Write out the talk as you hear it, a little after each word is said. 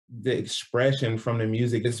the expression from the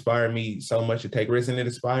music inspired me so much to take risks, and it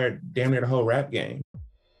inspired damn near the whole rap game.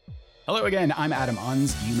 Hello again, I'm Adam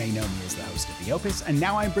Unz. You may know me as the host of The Opus, and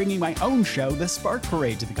now I'm bringing my own show, The Spark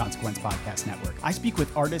Parade, to the Consequence Podcast Network. I speak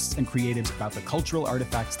with artists and creatives about the cultural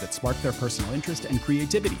artifacts that spark their personal interest and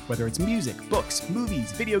creativity, whether it's music, books,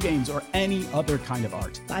 movies, video games, or any other kind of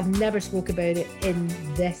art. I've never spoke about it in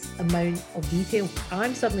this amount of detail.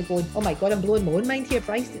 I'm suddenly going, oh my God, I'm blowing my own mind here,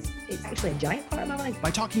 Christ. It's actually a giant part of my life.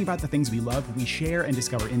 By talking about the things we love, we share and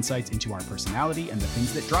discover insights into our personality and the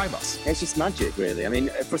things that drive us. It's just magic, really. I mean,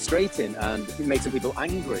 frustrating and it makes some people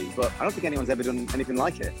angry, but I don't think anyone's ever done anything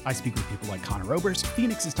like it. I speak with people like Connor Oberst,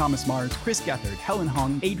 Phoenix's Thomas Mars, Chris Gethard, Helen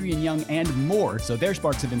Hong, Adrian Young, and more, so their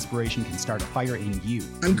sparks of inspiration can start a fire in you.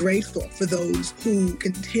 I'm grateful for those who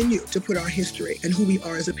continue to put our history and who we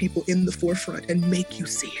are as a people in the forefront and make you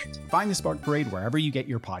see it. Find the Spark Parade wherever you get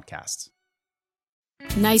your podcasts.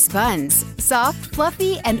 Nice buns, soft,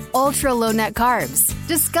 fluffy, and ultra-low net carbs.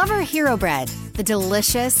 Discover Hero Bread, the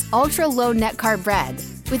delicious, ultra-low net carb bread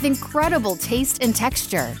with incredible taste and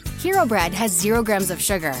texture. Hero Bread has 0 grams of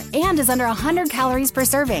sugar and is under 100 calories per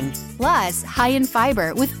serving. Plus, high in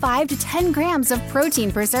fiber with 5 to 10 grams of protein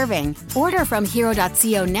per serving. Order from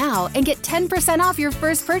hero.co now and get 10% off your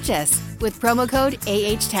first purchase with promo code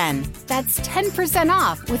AH10. That's 10%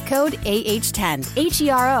 off with code AH10.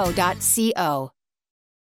 HERO.co.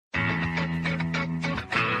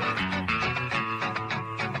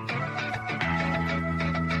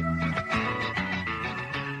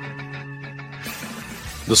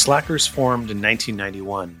 The Slackers formed in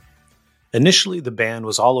 1991. Initially, the band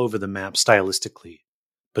was all over the map stylistically,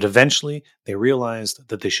 but eventually they realized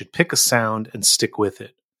that they should pick a sound and stick with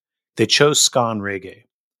it. They chose ska and reggae,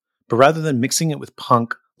 but rather than mixing it with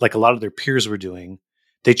punk like a lot of their peers were doing,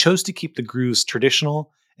 they chose to keep the grooves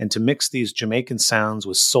traditional and to mix these Jamaican sounds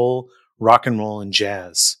with soul, rock and roll, and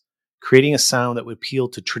jazz, creating a sound that would appeal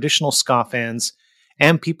to traditional ska fans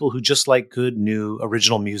and people who just like good, new,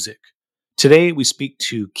 original music. Today, we speak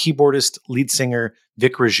to keyboardist, lead singer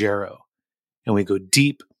Vic Ruggiero, and we go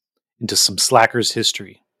deep into some Slackers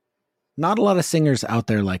history. Not a lot of singers out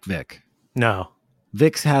there like Vic. No.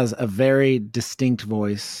 Vic's has a very distinct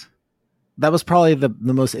voice. That was probably the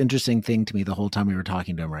most interesting thing to me the whole time we were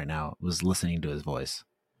talking to him right now, was listening to his voice.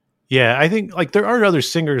 Yeah, I think like there are other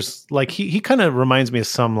singers, like he kind of reminds me of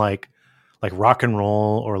some like rock and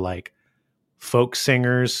roll or like folk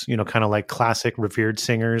singers, you know, kind of like classic revered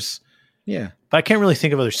singers. Yeah. But I can't really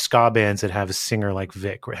think of other ska bands that have a singer like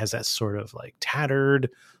Vic, where it has that sort of like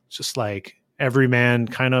tattered, just like everyman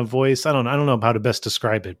kind of voice. I don't know how to best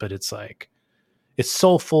describe it, but it's like, it's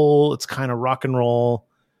soulful. It's kind of rock and roll,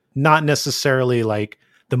 not necessarily like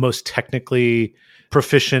the most technically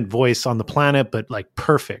proficient voice on the planet, but like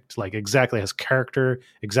perfect, like exactly has character,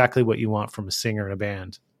 exactly what you want from a singer in a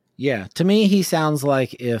band. Yeah. To me, he sounds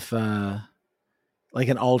like if, like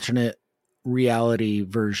an alternate reality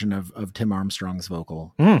version of Tim Armstrong's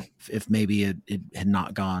vocal. If maybe it had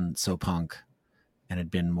not gone so punk and had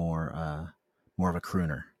been more of a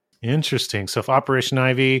crooner. Interesting. So if Operation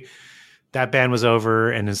Ivy, that band was over,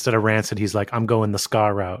 and instead of Rancid, he's like, I'm going the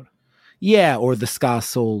ska route. Yeah, or the ska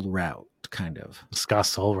soul route, kind of. Ska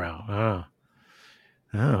soul route.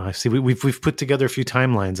 Oh, I see. We've put together a few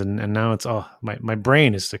timelines, and now it's all my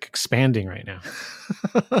brain is like expanding right now.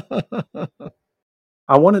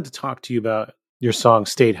 I wanted to talk to you about your song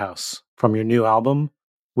State House from your new album,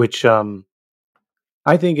 which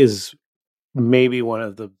I think is maybe one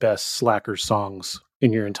of the best Slacker songs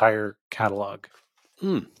in your entire catalog.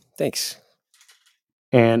 Thanks.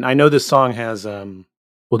 And I know this song has,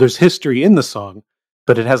 there's history in the song,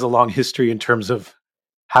 but it has a long history in terms of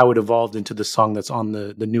how it evolved into the song that's on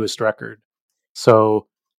the newest record. So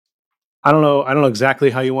I don't know exactly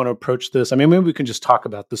how you want to approach this. I mean, maybe we can just talk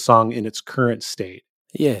about the song in its current state.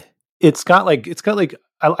 Yeah. It's got like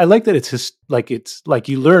I like that it's like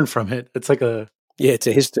you learn from it. It's like it's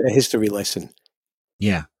a history lesson.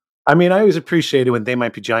 Yeah. I mean, I always appreciated when They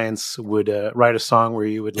Might Be Giants would write a song where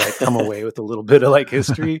you would like come away with a little bit of like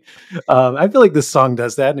history. I feel like this song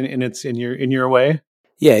does that, and it's in your way.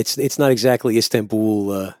 Yeah, it's not exactly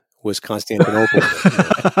Istanbul was Constantinople.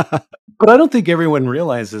 But I don't think everyone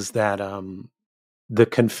realizes that the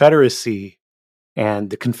Confederacy and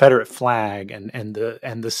the Confederate flag and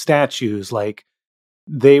the statues, like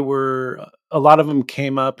a lot of them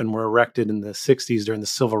came up and were erected in the 60s during the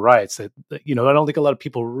civil rights. That I don't think a lot of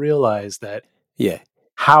people realize that. Yeah.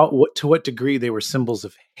 To what degree they were symbols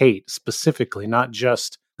of hate specifically, not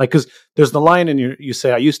just like, because there's the line in you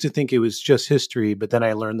say, I used to think it was just history, but then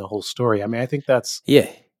I learned the whole story. I mean, I think that's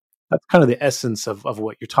That's kind of the essence of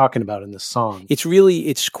what you're talking about in this song.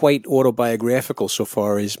 It's quite autobiographical so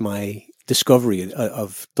far as my discovery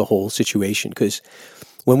of the whole situation. Because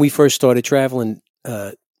when we first started traveling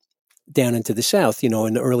down into the South, in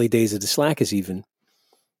the early days of the Slackers even,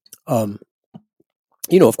 of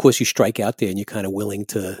course you strike out there and you're kind of willing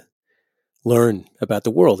to learn about the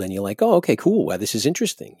world, and you're like, oh, okay, cool. Wow, this is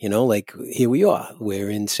interesting. Like here we are, we're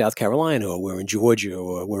in South Carolina, or we're in Georgia,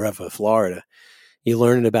 or wherever, Florida. You're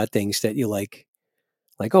learning about things that you're like,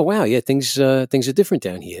 oh wow, yeah, things are different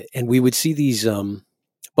down here. And we would see these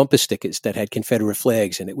bumper stickers that had Confederate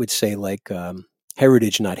flags, and it would say like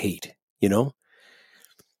heritage, not hate.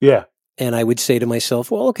 Yeah. And I would say to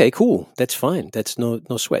myself, well, okay, cool, that's fine, that's no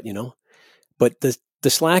sweat, But the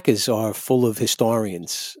Slackers are full of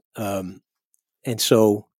historians. And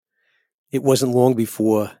so it wasn't long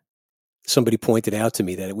before somebody pointed out to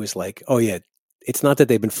me that it was like, oh yeah, it's not that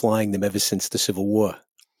they've been flying them ever since the Civil War,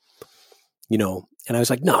 and I was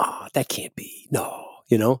like, no, that can't be, no,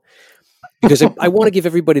 because I want to give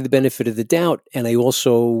everybody the benefit of the doubt. And I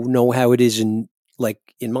also know how it is in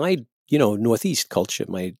my, Northeast culture,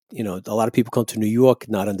 a lot of people come to New York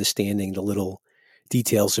not understanding the little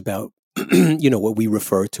details about, what we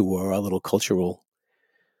refer to or our little cultural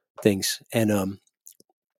things. And,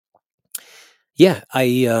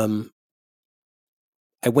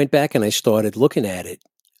 I went back and I started looking at it,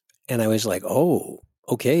 and I was like, oh,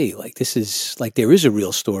 okay, like this is like, there is a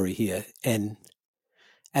real story here. And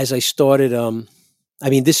as I started,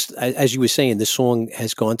 this, as you were saying, the song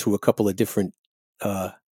has gone through a couple of different,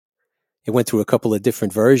 it went through a couple of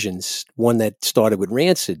different versions. One that started with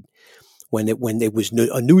Rancid, when it was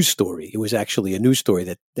a news story. It was actually a news story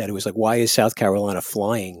that it was like, why is South Carolina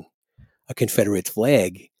flying a Confederate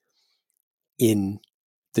flag in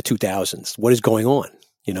the 2000s? What is going on?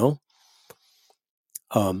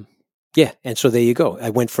 And so there you go.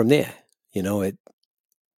 I went from there. The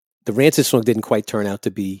Rancid song didn't quite turn out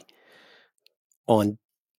to be on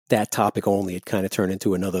that topic only. It kind of turned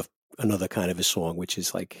into another kind of a song, which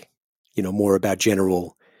is like, more about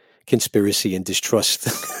general conspiracy and distrust.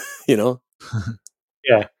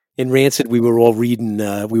 Yeah. In Rancid, we were all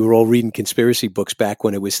reading conspiracy books back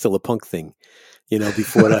when it was still a punk thing,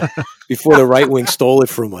 before the right wing stole it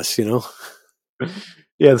from us,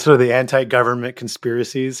 Yeah, sort of the anti-government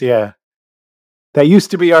conspiracies. Yeah, that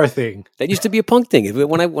used to be our thing. That used to be a punk thing.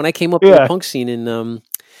 When I came up in the punk scene in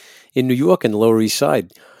New York and the Lower East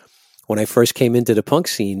Side, when I first came into the punk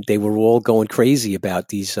scene, they were all going crazy about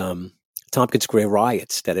these Tompkins Square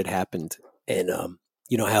riots that had happened, and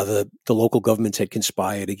how the local governments had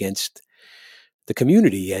conspired against the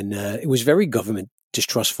community, and it was very government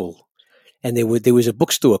distrustful. And there was a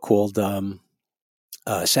bookstore called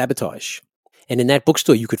Sabotage. And in that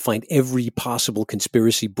bookstore, you could find every possible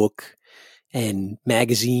conspiracy book and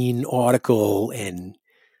magazine article. And,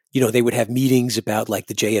 they would have meetings about like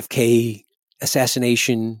the JFK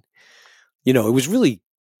assassination.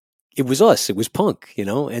 It was us, it was punk,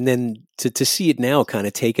 and then to see it now kind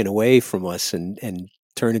of taken away from us and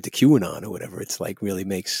turn into QAnon or whatever, it's like really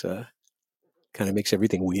makes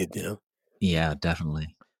everything weird, Yeah,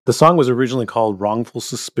 definitely. The song was originally called Wrongful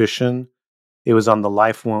Suspicion. It was on the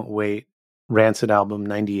Life Won't Wait Rancid album,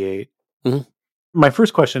 98. Mm-hmm. My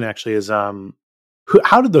first question actually is, how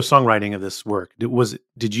did the songwriting of this work?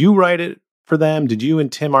 Did you write it for them? Did you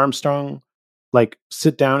and Tim Armstrong like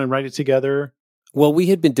sit down and write it together? Well, we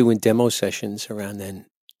had been doing demo sessions around then,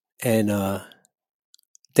 and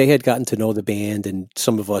they had gotten to know the band and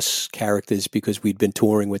some of us characters because we'd been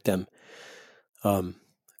touring with them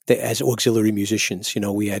as auxiliary musicians.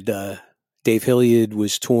 We had Dave Hilliard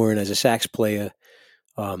was touring as a sax player.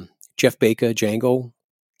 Jeff Baker, Django,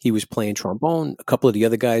 he was playing trombone. A couple of the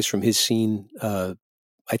other guys from his scene, I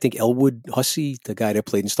think Elwood Hussey, the guy that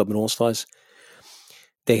played in Stubborn All Stars,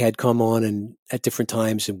 they had come on and at different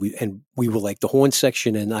times, and we were like the horn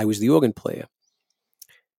section, and I was the organ player.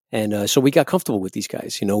 And so we got comfortable with these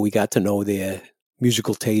guys. We got to know their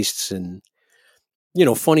musical tastes, and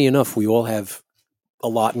funny enough, we all have a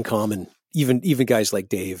lot in common. Even guys like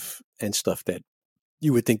Dave and stuff that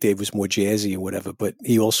you would think Dave was more jazzy or whatever, but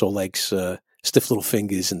he also likes Stiff Little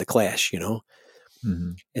Fingers and The Clash,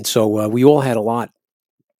 Mm-hmm. And so we all had a lot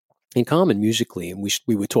in common musically, and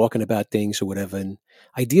we were talking about things or whatever, and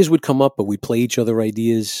ideas would come up, but we'd play each other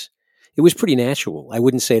ideas. It was pretty natural. I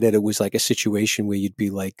wouldn't say that it was like a situation where you'd be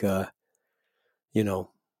like, okay,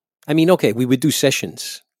 we would do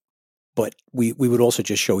sessions, but we would also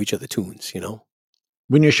just show each other tunes,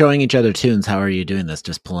 When you're showing each other tunes, how are you doing this?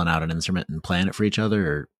 Just pulling out an instrument and playing it for each other,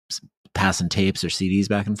 or passing tapes or CDs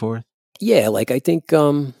back and forth? Yeah, like I think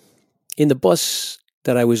in the bus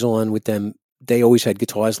that I was on with them, they always had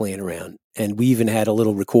guitars laying around, and we even had a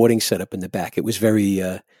little recording set up in the back. It was very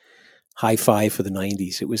hi-fi for the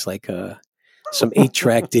 90s. It was like some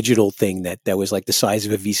 8-track digital thing that was like the size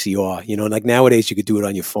of a VCR, you know, and like nowadays you could do it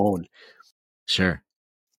on your phone. Sure.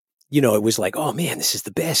 You know, it was like, oh man, this is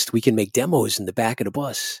the best. We can make demos in the back of the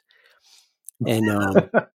bus. And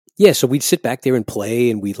yeah, so we'd sit back there and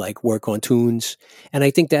play, and we'd like work on tunes. And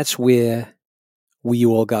I think that's where we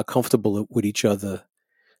all got comfortable with each other,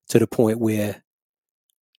 to the point where,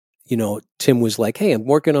 you know, Tim was like, hey, I'm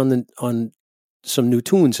working on some new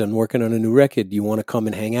tunes. I'm working on a new record. You want to come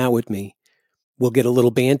and hang out with me? We'll get a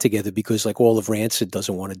little band together, because like all of Rancid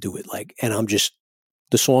doesn't want to do it. Like, and I'm just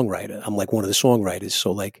the songwriter. I'm like one of the songwriters.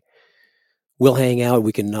 So like, we'll hang out.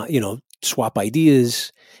 We can, you know, swap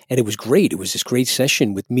ideas. And it was great. It was this great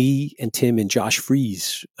session with me and Tim and Josh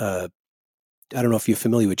Freese. I don't know if you're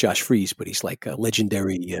familiar with Josh Freese, but he's like a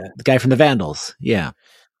legendary. The guy from the Vandals. Yeah.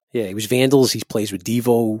 Yeah. He was Vandals. He plays with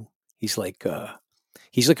Devo. He's like a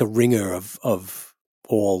ringer of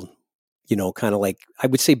all, you know, kind of like, I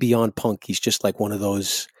would say beyond punk. He's just like one of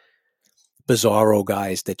those bizarro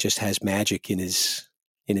guys that just has magic in his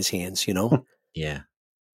hands, you know? Yeah.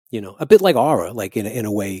 You know, a bit like Aura, like in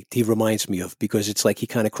a way he reminds me of, because it's like he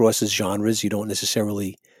kind of crosses genres. You don't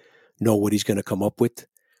necessarily know what he's going to come up with.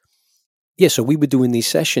 Yeah. So we were doing these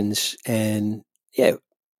sessions, and yeah,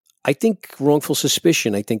 I think Wrongful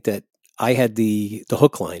Suspicion, I think that I had the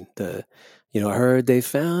hook line, you know, I heard they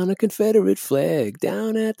found a Confederate flag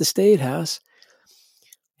down at the State House.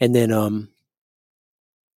 And then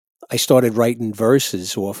I started writing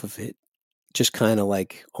verses off of it, just kind of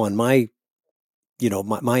like on my, you know,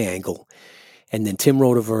 my angle. And then Tim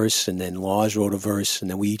wrote a verse, and then Lars wrote a verse,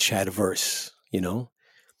 and then we each had a verse, you know?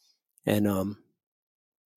 And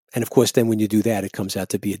of course, then when you do that, it comes out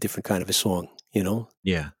to be a different kind of a song, you know?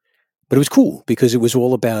 Yeah. But it was cool, because it was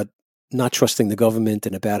all about not trusting the government,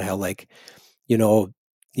 and about how, like, you know,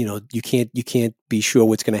 you can't be sure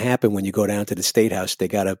what's going to happen when you go down to the State House. They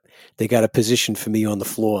got a position for me on the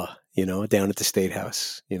floor, you know, down at the State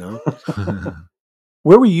House, you know?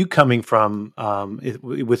 Where were you coming from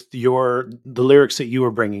with the lyrics that you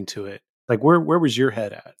were bringing to it? Like, where was your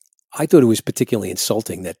head at? I thought it was particularly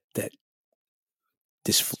insulting that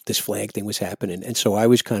this flag thing was happening, and so I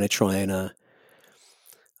was kind of trying to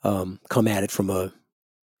come at it from a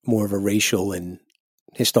more of a racial and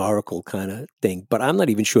historical kind of thing. But I'm not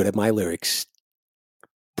even sure that my lyrics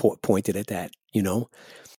pointed at that, you know?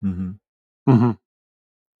 Mm-hmm. Mm-hmm.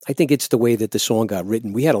 I think it's the way that the song got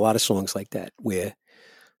written. We had a lot of songs like that where,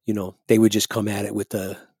 you know, they would just come at it with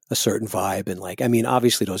a certain vibe. And like, I mean,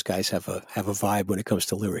 obviously those guys have a vibe when it comes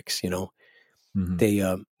to lyrics, you know? Mm-hmm.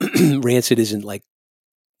 They, Rancid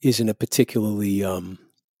isn't a particularly,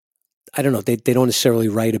 I don't know. They don't necessarily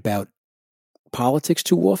write about politics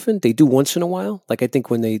too often. They do once in a while. Like, I think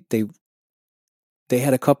when they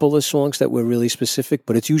had a couple of songs that were really specific,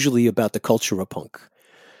 but it's usually about the culture of punk.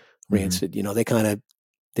 Rancid, you know, they kind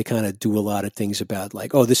of do a lot of things about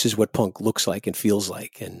like, oh, this is what punk looks like and feels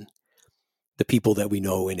like, and the people that we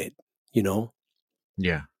know in it, you know?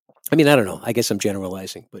 Yeah. I mean, I don't know. I guess I'm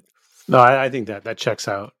generalizing, but No, I think that checks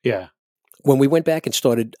out. Yeah. When we went back and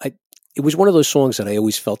started, it was one of those songs that I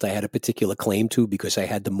always felt I had a particular claim to, because I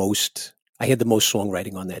had the most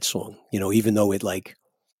songwriting on that song, you know, even though it like,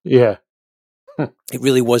 yeah, it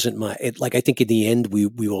really wasn't like, I think in the end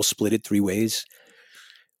we all split it 3 ways,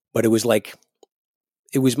 but it was like,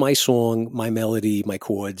 it was my song, my melody, my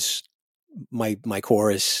chords, my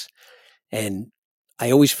chorus. And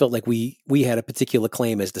I always felt like we had a particular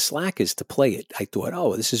claim as the Slackers to play it. I thought,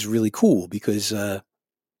 oh, this is really cool, because,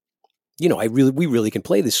 you know, we really can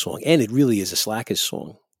play this song, and it really is a Slackers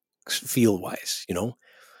song, feel wise, you know?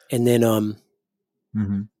 And then,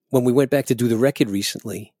 when we went back to do the record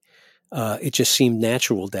recently, it just seemed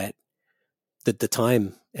natural that the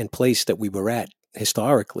time and place that we were at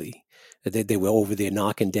historically, they were over there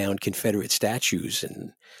knocking down Confederate statues,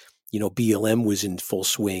 and, you know, BLM was in full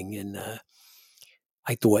swing. And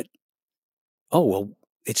I thought, oh, well,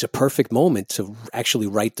 it's a perfect moment to actually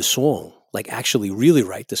write the song, like actually really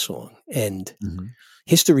write the song. And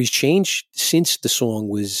history's changed since the song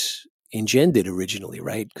was engendered originally,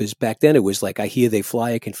 right? Because back then it was like, I hear they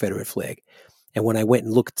fly a Confederate flag. And when I went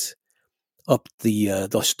and looked up the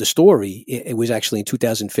story, it was actually in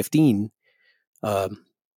 2015,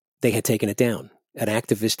 they had taken it down. An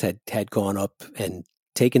activist had gone up and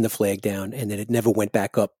taken the flag down, and then it never went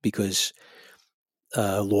back up because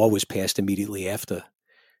a law was passed immediately after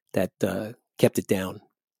that kept it down.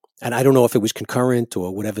 And I don't know if it was concurrent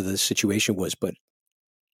or whatever the situation was, but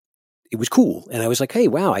it was cool. And I was like, hey,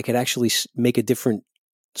 wow, I could actually make a different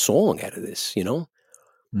song out of this, you know?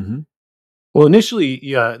 Well, initially,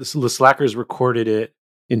 yeah, the Slackers recorded it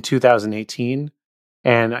in 2018,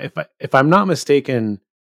 and if I'm not mistaken,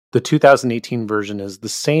 the 2018 version is the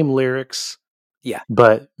same lyrics. Yeah.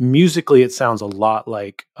 But musically, it sounds a lot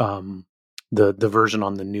like the version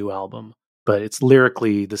on the new album, but it's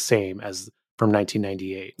lyrically the same as from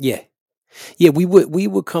 1998. Yeah. We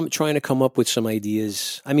were trying to come up with some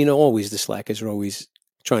ideas. I mean, always the Slackers are always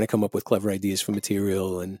trying to come up with clever ideas for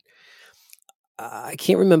material, and I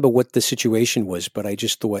can't remember what the situation was, but I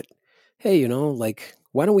just thought, hey, like,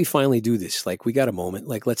 why don't we finally do this? Like, we got a moment.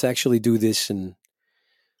 Like, let's actually do this, and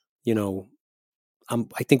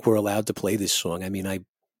I think we're allowed to play this song. I mean, I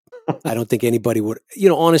don't think anybody would,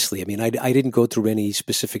 honestly, I mean, I didn't go through any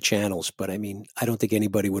specific channels, but I mean, I don't think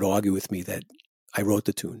anybody would argue with me that I wrote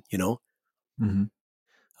the tune,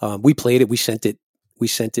 Mm-hmm. We played it. We sent it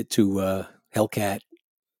to Hellcat.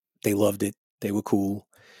 They loved it. They were cool.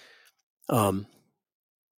 And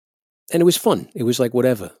it was fun. It was like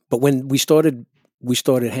whatever. But when we started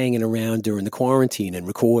hanging around during the quarantine and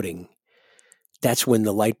recording, that's when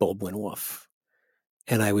the light bulb went off.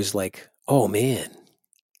 And I was like, oh man,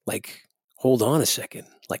 like, hold on a second.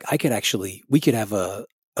 Like, we could have a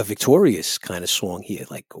victorious kind of song here.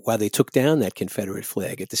 Like, while they took down that Confederate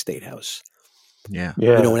flag at the State House. Yeah.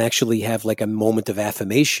 And actually have like a moment of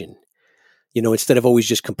affirmation, instead of always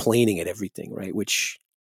just complaining at everything, right? Which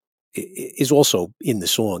is also in the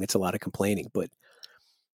song. It's a lot of complaining, but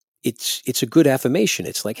it's a good affirmation.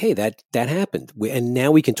 It's like, hey, that happened. And now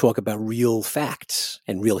we can talk about real facts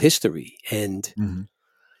and real history. And Mm-hmm.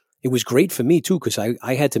 it was great for me too, because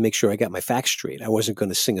I had to make sure I got my facts straight. I wasn't going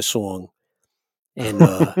to sing a song and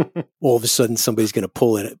all of a sudden somebody's going to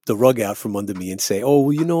pull the rug out from under me and say, oh,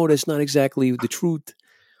 well, that's not exactly the truth.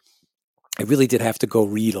 I really did have to go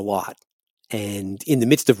read a lot. And in the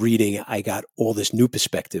midst of reading, I got all this new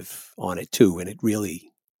perspective on it too. And it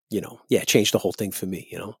really, changed the whole thing for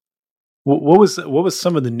me, What was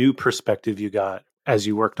some of the new perspective you got as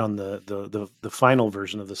you worked on the final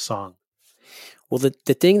version of the song? Well,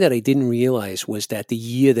 the thing that I didn't realize was that the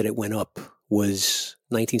year that it went up was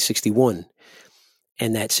 1961.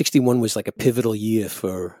 And that 61 was like a pivotal year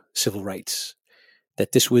for civil rights.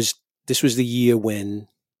 That this was the year when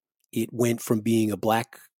it went from being a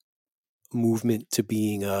black movement to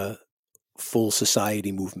being a full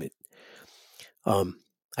society movement.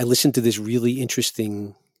 I listened to this really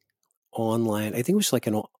interesting online, I think it was like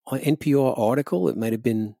an NPR article. It might have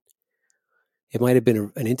been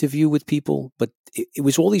an interview with people, but it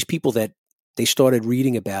was all these people that they started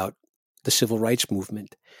reading about the civil rights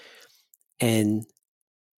movement. And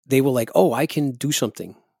they were like, oh, I can do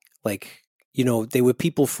something. Like, they were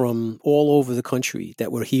people from all over the country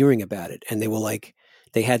that were hearing about it. And they were like,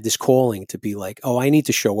 they had this calling to be like, oh, I need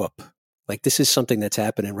to show up. Like, this is something that's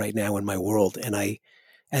happening right now in my world. And I,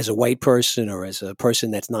 as a white person or as a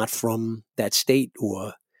person that's not from that state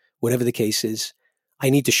or whatever the case is, I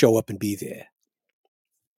need to show up and be there.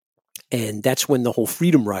 And that's when the whole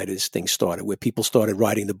Freedom Riders thing started, where people started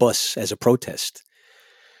riding the bus as a protest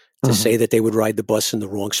to say that they would ride the bus in the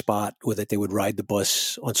wrong spot or that they would ride the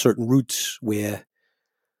bus on certain routes where,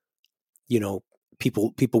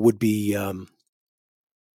 people would be,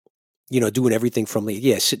 doing everything from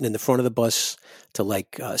sitting in the front of the bus to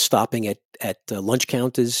like stopping at lunch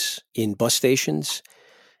counters in bus stations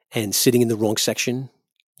and sitting in the wrong section,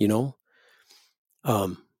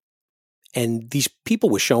 and these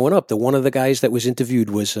people were showing up. One of the guys that was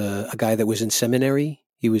interviewed was a guy that was in seminary.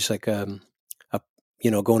 He was like,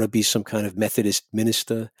 going to be some kind of Methodist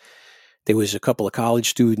minister. There was a couple of college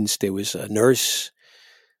students. There was a nurse.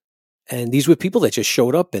 And these were people that just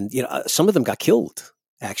showed up, and some of them got killed.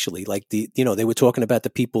 Actually, like they were talking about the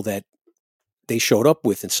people that they showed up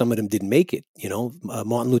with, and some of them didn't make it.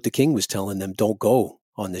 Martin Luther King was telling them, "Don't go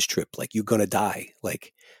on this trip. Like, you're gonna die.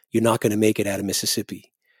 Like, you're not gonna make it out of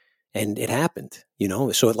Mississippi." And it happened.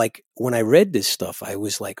 So like when I read this stuff, I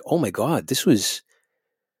was like, "Oh my God, this was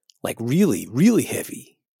like really, really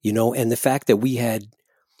heavy." And the fact that we had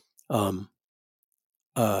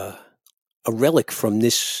a relic from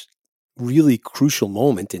this really crucial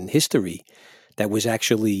moment in history that was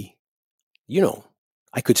actually,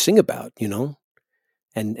 I could sing about,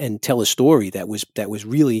 and tell a story that was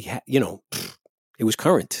really, it was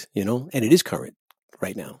current, and it is current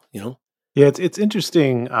right now, Yeah, it's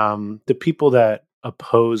interesting. The people that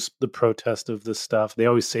oppose the protest of this stuff, they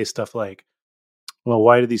always say stuff like, well,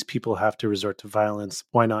 why do these people have to resort to violence?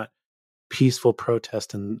 Why not peaceful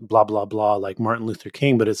protest and blah, blah, blah, like Martin Luther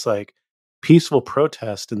King? But it's like peaceful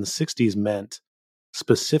protest in the 60s meant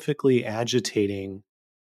specifically agitating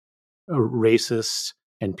racists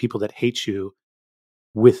and people that hate you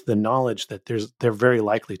with the knowledge that they're very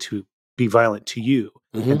likely to be violent to you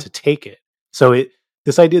Mm-hmm. and to take it. So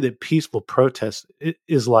this idea that peaceful protest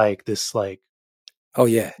is like this, like, Oh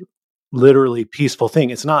yeah. literally peaceful thing.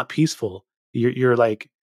 It's not peaceful. You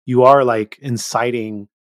are like inciting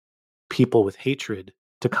people with hatred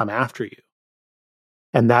to come after you.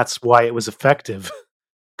 And that's why it was effective,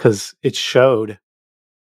 because it showed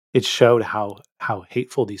how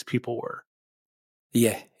hateful these people were.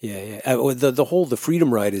 Yeah. The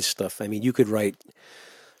Freedom Riders stuff. I mean, you could write.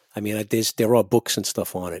 I mean, there are books and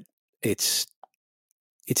stuff on it. It's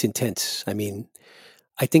intense. I mean,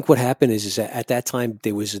 I think what happened is that at that time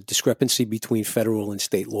there was a discrepancy between federal and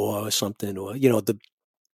state law or something, or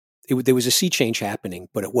there was a sea change happening,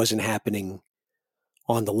 but it wasn't happening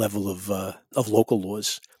on the level of local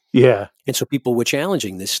laws. Yeah. And so people were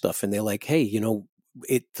challenging this stuff, and they're like, "Hey,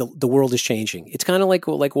 the world is changing." It's kind of like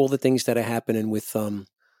all the things that are happening with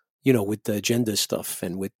with the gender stuff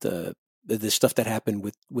and with the stuff that happened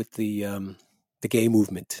with the gay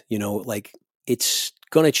movement. Like it's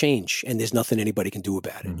gonna change, and there's nothing anybody can do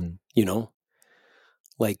about it. Mm-hmm.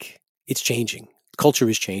 Like it's changing. Culture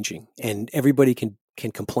is changing, and everybody can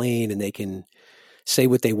complain, and they can say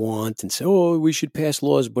what they want and say, "Oh, we should pass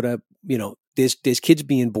laws," but there's kids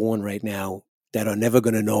being born right now that are never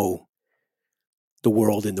going to know the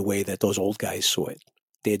world in the way that those old guys saw it.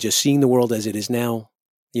 They're just seeing the world as it is now.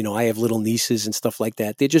 I have little nieces and stuff like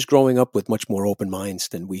that. They're just growing up with much more open minds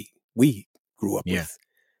than we grew up with.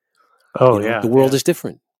 Oh, yeah. The world is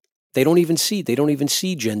different. They don't even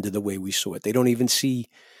see gender the way we saw it. They don't even see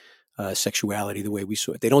sexuality the way we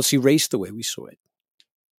saw it. They don't see race the way we saw it.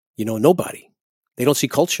 Nobody. They don't see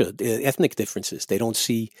culture, ethnic differences. They don't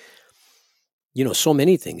see, so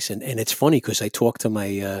many things. And it's funny because I talk to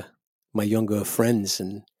my my younger friends,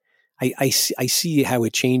 and I see how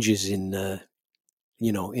it changes in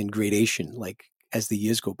in gradation, like as the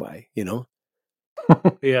years go by.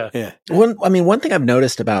 Yeah. One thing I've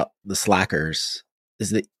noticed about the Slackers is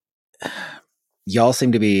that y'all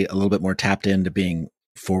seem to be a little bit more tapped into being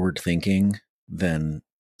forward thinking than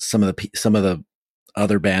some of the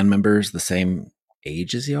other band members the same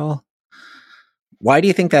age as y'all. Why do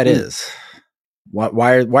you think that is?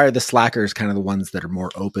 Why are the Slackers kind of the ones that are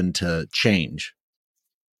more open to change?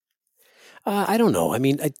 I don't know. I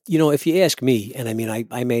mean, if you ask me, and I mean,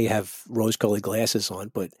 I may have rose-colored glasses on,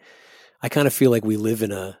 but I kind of feel like we live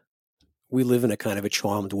in a kind of a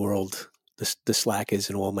charmed world. The Slackers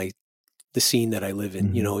and the scene that I live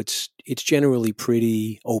in. Mm-hmm. It's generally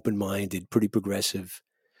pretty open-minded, pretty progressive.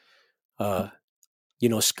 Ska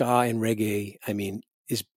and reggae, I mean,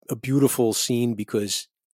 is a beautiful scene because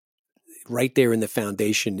right there in the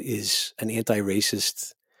foundation is an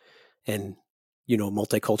anti-racist and,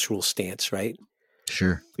 multicultural stance, right?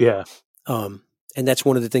 Sure. Yeah. And that's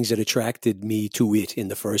one of the things that attracted me to it in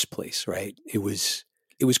the first place, right? It was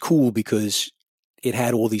cool because it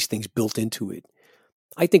had all these things built into it.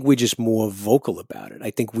 I think we're just more vocal about it.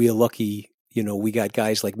 I think we are lucky, we got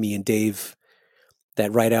guys like me and Dave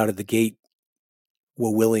that right out of the gate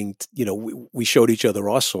were willing to, we showed each other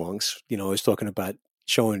our songs. I was talking about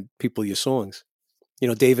showing people your songs.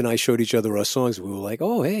 Dave and I showed each other our songs. We were like,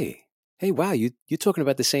 oh, hey, wow, you're talking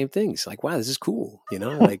about the same things. Like, wow, this is cool.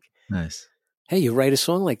 Like, nice. Hey, you write a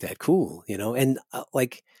song like that. Cool. And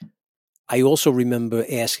like, I also remember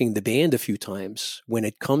asking the band a few times when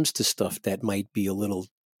it comes to stuff that might be a little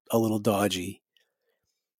dodgy.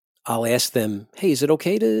 I'll ask them, hey, is it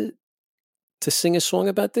okay to sing a song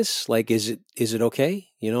about this? Like, is it okay?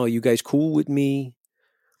 Are you guys cool with me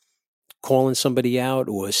calling somebody out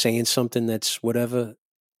or saying something that's whatever?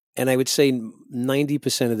 And I would say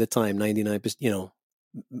 90% of the time, 99%,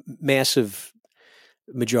 massive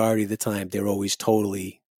majority of the time, they're always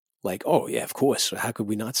totally like, oh yeah, of course. How could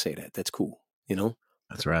we not say that? That's cool.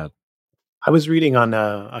 That's rad. I was reading on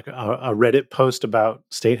a Reddit post about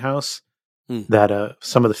State House that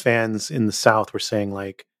some of the fans in the South were saying,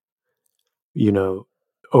 like,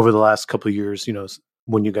 over the last couple of years,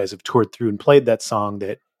 when you guys have toured through and played that song,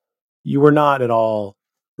 that you were not at all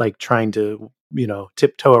like trying to,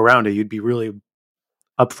 tiptoe around it. You'd be really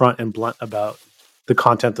upfront and blunt about the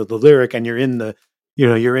content of the lyric, and you're in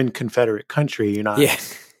you're in Confederate country. You're not. Yeah.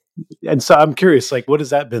 And so I'm curious, like, what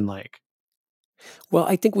has that been like? Well,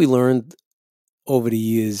 I think we learned over the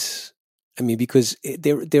years, I mean, because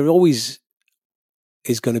there always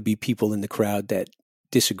is going to be people in the crowd that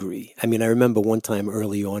disagree. I mean, I remember one time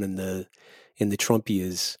early on in the Trump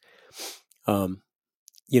years,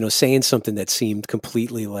 saying something that seemed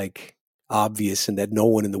completely like obvious and that no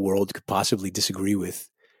one in the world could possibly disagree with,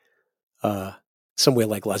 somewhere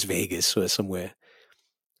like Las Vegas or somewhere.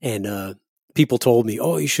 And people told me,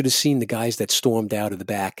 "Oh, you should have seen the guys that stormed out of the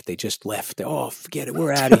back. They just left. Oh, forget it.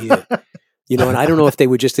 We're out of here." You know, and I don't know if they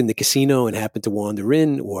were just in the casino and happened to wander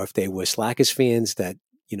in, or if they were Slackers fans that,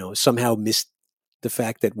 you know, somehow missed the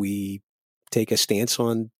fact that we take a stance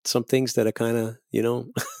on some things that are kind of, you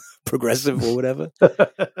know, progressive or whatever.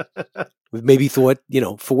 Maybe thought, you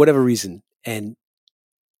know, for whatever reason. And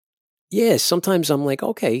yeah, sometimes I'm like,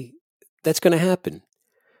 okay, that's going to happen.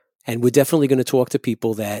 And we're definitely going to talk to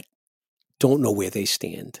people that don't know where they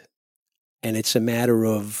stand. And it's a matter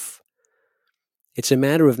of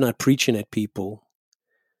not preaching at people,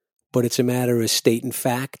 but it's a matter of stating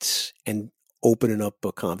facts and opening up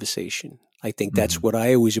a conversation. I think that's what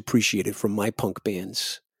I always appreciated from my punk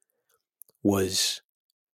bands was,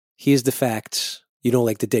 here's the facts. You know,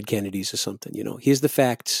 like the Dead Kennedys or something, you know, here's the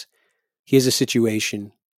facts. Here's a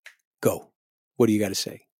situation. Go. What do you got to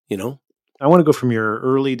say? You know? I want to go from your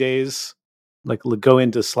early days, like go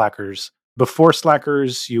into Slackers. Before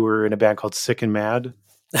Slackers, you were in a band called Sick and Mad.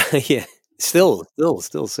 Yeah. Still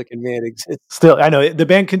Sick and Mad exists. Still, I know the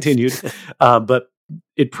band continued, but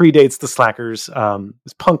it predates the Slackers.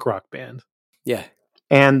 It's a punk rock band. Yeah.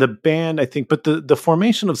 And the band, I think, but the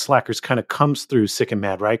formation of Slackers kind of comes through Sick and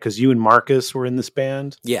Mad, right? Because you and Marcus were in this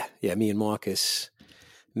band. Yeah. Yeah. Me and Marcus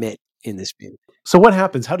met in this band. So what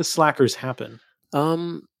happens? How does Slackers happen?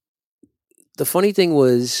 The funny thing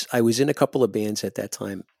was, I was in a couple of bands at that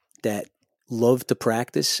time that loved to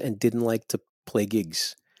practice and didn't like to play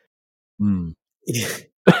gigs. They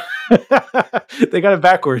got it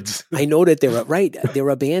backwards. I know that there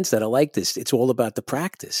are bands that are like this. It's all about the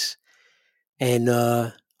practice. And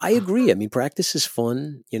I agree. I mean, practice is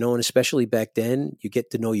fun, you know, and especially back then, you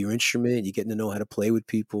get to know your instrument, you get to know how to play with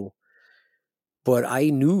people. But I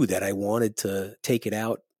knew that I wanted to take it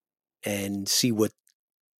out and see what,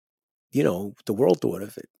 you know, the world thought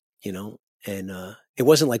of it, you know. And it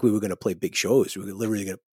wasn't like we were going to play big shows. We were literally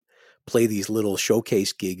going to play these little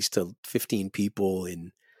showcase gigs to 15 people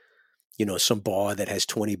in, you know, some bar that has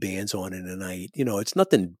 20 bands on in a night. You know, it's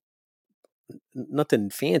nothing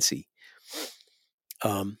fancy.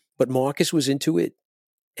 But Marcus was into it,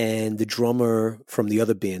 and the drummer from the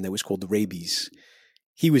other band that was called the Rabies,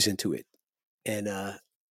 he was into it. And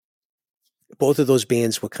both of those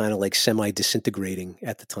bands were kind of like semi-disintegrating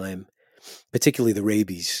at the time. Particularly the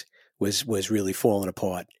Rabies was really falling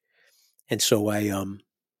apart. And so I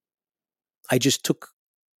just took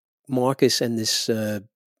Marcus and this and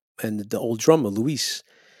the old drummer Luis,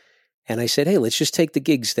 and I said, "Hey, let's just take the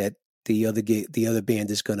gigs that the other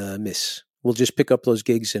band is gonna miss. We'll just pick up those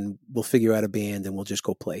gigs and we'll figure out a band and we'll just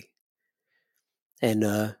go play." And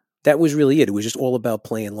that was really it. It was just all about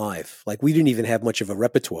playing live. Like, we didn't even have much of a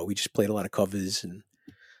repertoire. We just played a lot of covers and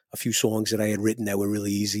a few songs that I had written that were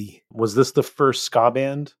really easy. Was this the first ska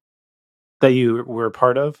band that you were a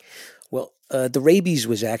part of? Well, the Rabies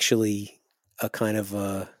was actually a kind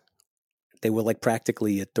of they were like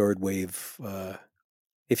practically a third wave,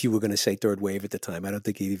 if you were going to say third wave at the time. I don't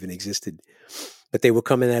think it even existed. But they were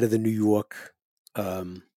coming out of the New York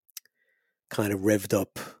kind of revved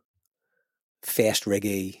up fast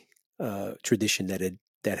reggae tradition that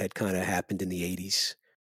had kind of happened in the 80s.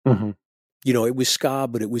 Mm-hmm. You know, it was ska,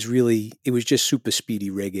 but it was just super speedy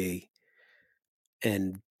reggae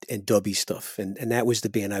and dubby stuff. And that was the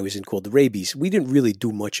band I was in, called the Rabies. We didn't really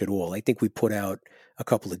do much at all. I think we put out a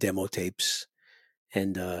couple of demo tapes.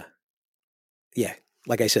 And yeah,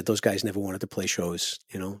 like I said, those guys never wanted to play shows,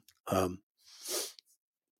 you know.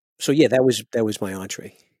 So yeah, that was my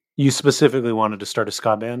entree. You specifically wanted to start a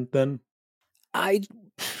ska band then?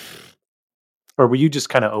 Or were you just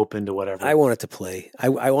kind of open to whatever? I wanted to play.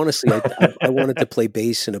 I honestly, I wanted to play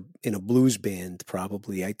bass in a blues band.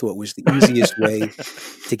 Probably, I thought it was the easiest way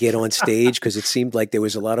to get on stage, because it seemed like there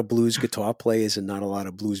was a lot of blues guitar players and not a lot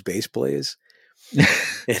of blues bass players.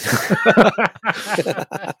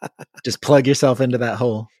 Just plug yourself into that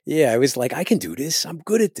hole. Yeah, I was like, I can do this. I'm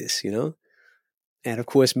good at this, you know. And of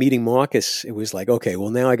course, meeting Marcus, it was like, okay, well,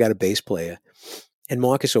 now I got a bass player. And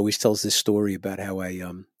Marcus always tells this story about how I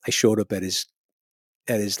showed up at his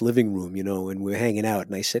living room, you know, and we were hanging out,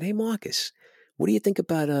 and I said, "Hey, Marcus, what do you think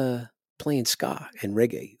about playing ska and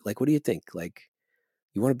reggae? Like, what do you think? Like,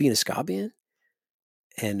 you want to be in a ska band?"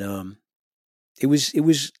 And it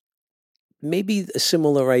was maybe a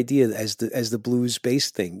similar idea as the blues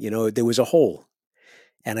bass thing. You know, there was a hole,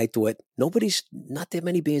 and I thought, not that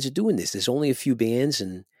many bands are doing this. There's only a few bands,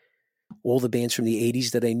 and all the bands from the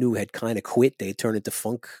 80s that I knew had kind of quit. They had turned into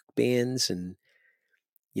funk bands and,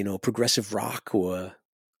 you know, progressive rock, or,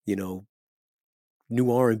 you know,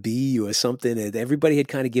 new R&B or something. And everybody had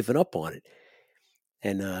kind of given up on it.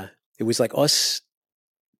 And it was like us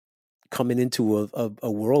coming into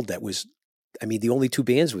a world that was I mean, the only two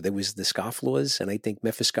bands there was the Scofflaws, and I think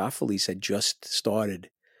Mephistopheles had just started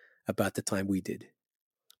about the time we did.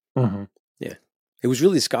 Mm-hmm. Yeah. It was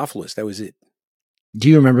really the Scofflaws. That was it. Do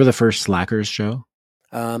you remember the first Slackers show?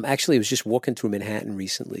 Actually, I was just walking through Manhattan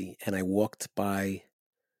recently, and I walked by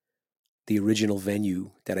the original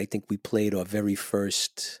venue that I think we played our very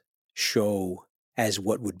first show as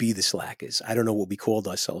what would be the Slackers. I don't know what we called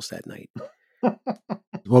ourselves that night.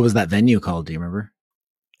 What was that venue called? Do you remember?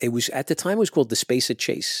 It was, at the time, it was called the Spacer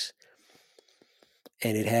Chase,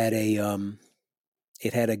 and it had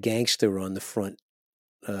a gangster on the front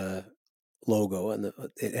logo, and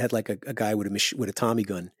it had like a guy with a Tommy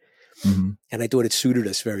gun. Mm-hmm. And I thought it suited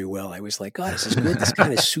us very well. I was like, God, this is good. This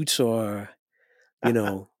kind of suits our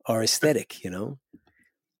aesthetic,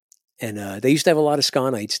 And they used to have a lot of ska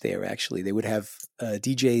nights there, actually. They would have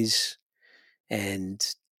DJs,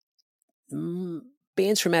 and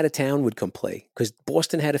bands from out of town would come play, because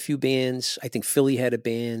Boston had a few bands. I think Philly had a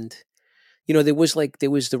band. There was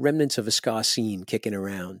the remnants of a ska scene kicking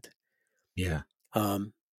around. Yeah.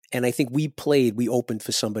 And I think we opened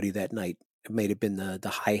for somebody that night. It may have been the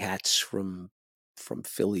hi-hats from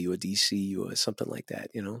Philly or DC or something like that,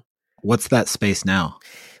 What's that space now?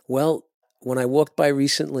 Well, when I walked by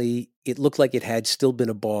recently, it looked like it had still been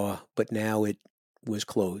a bar, but now it was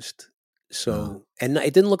closed. So, and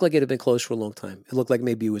it didn't look like it had been closed for a long time. It looked like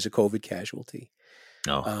maybe it was a COVID casualty.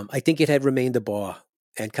 Oh. I think it had remained a bar,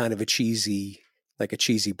 and kind of a cheesy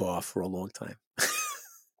bar for a long time.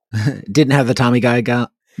 Didn't have the Tommy gun guy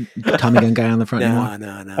on the front anymore?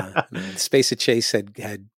 No. The Spacer Chase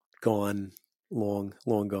had gone long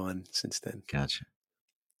gone since then. Gotcha.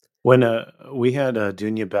 When we had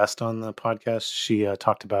Dunya Best on the podcast, she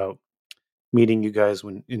talked about meeting you guys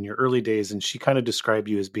when in your early days, and she kind of described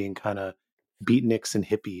you as being kind of beatniks and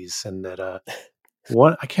hippies, and that I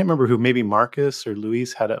can't remember who, maybe Marcus or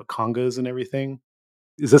Luis had congas and everything.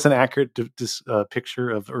 Is this an accurate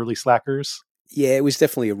picture of early Slackers? Yeah, it was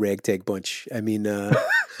definitely a ragtag bunch. I mean,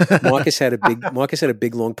 Marcus had a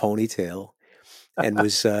big long ponytail, and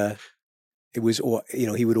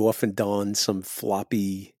he would often don some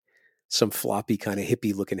floppy kind of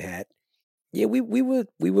hippie looking hat. Yeah, we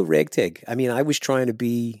were ragtag. I mean, I was trying to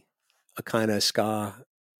be a kind of ska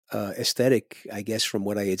aesthetic, I guess, from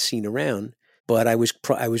what I had seen around. But I was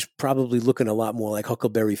probably looking a lot more like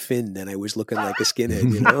Huckleberry Finn than I was looking like a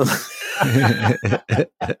skinhead,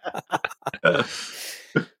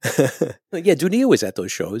 Yeah, Dunia was at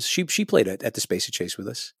those shows. She played at the Spacer Chase with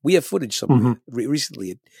us. We have footage somewhere.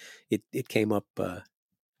 Recently. It came up.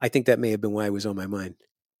 I think that may have been why it was on my mind.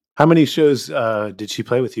 How many shows did she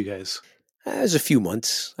play with you guys? It was a few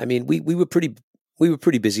months. I mean, we were pretty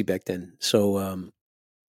busy back then. So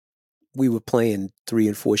we were playing 3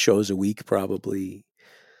 and 4 shows a week, probably,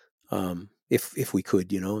 if we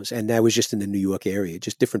could, And that was just in the New York area,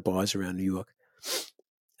 just different bars around New York.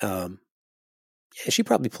 Yeah, she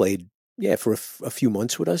probably played, for a few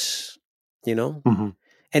months with us, Mm-hmm.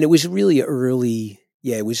 And it was really early.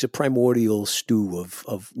 Yeah, it was a primordial stew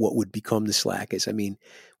of what would become the Slackers. I mean,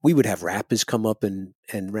 we would have rappers come up and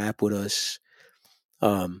rap with us.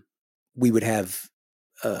 We would have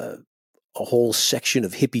a whole section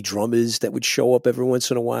of hippie drummers that would show up every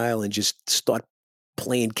once in a while and just start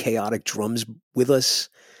playing chaotic drums with us.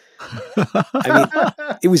 I mean,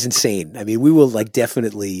 it was insane. I mean, we were like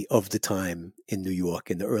definitely of the time in New York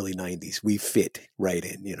in the early 90s. We fit right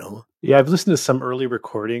in, Yeah, I've listened to some early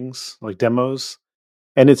recordings, like demos.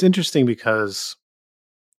 And it's interesting because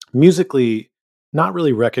musically, not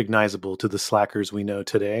really recognizable to the Slackers we know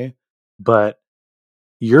today, but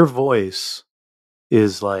your voice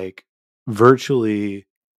is like virtually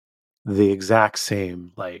the exact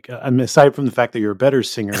same. Like, I mean, aside from the fact that you're a better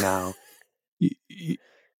singer now,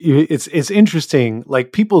 it's interesting.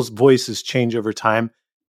 Like, people's voices change over time.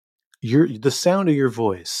 The sound of your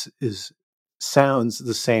voice sounds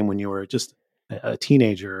the same when you were just a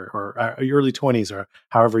teenager or your early 20s or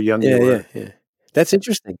however young you were. Yeah. That's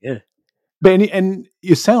interesting. Yeah. But and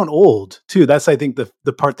you sound old too. That's, I think,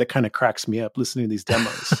 the part that kind of cracks me up listening to these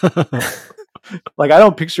demos. Like, I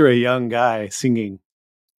don't picture a young guy singing.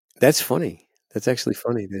 That's funny. That's actually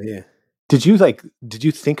funny. Yeah. Did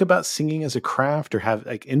you think about singing as a craft or have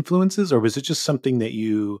like influences, or was it just something that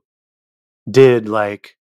you did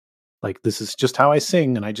like this is just how I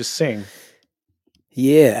sing and I just sing?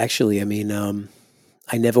 Yeah, actually, I mean,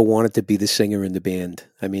 I never wanted to be the singer in the band.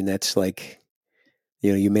 I mean, that's like,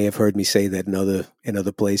 you may have heard me say that in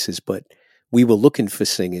other places, but we were looking for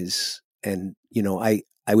singers, and I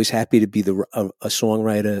was happy to be a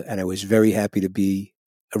songwriter, and I was very happy to be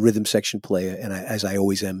a rhythm section player, and as I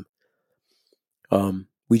always am.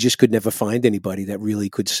 we just could never find anybody that really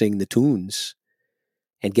could sing the tunes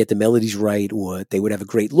and get the melodies right, or they would have a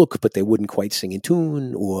great look, but they wouldn't quite sing in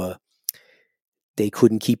tune, or they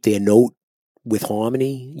couldn't keep their note with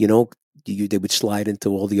harmony. They would slide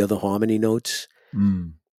into all the other harmony notes.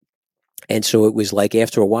 Mm. And so it was like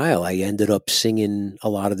after a while, I ended up singing a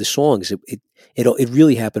lot of the songs. It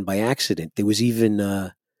really happened by accident. There was even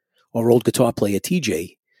our old guitar player,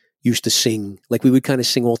 TJ, used to sing, like we would kind of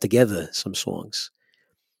sing all together some songs.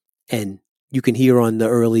 And you can hear on the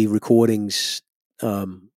early recordings,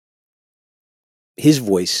 his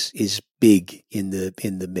voice is big in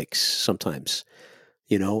the mix sometimes,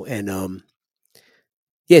 and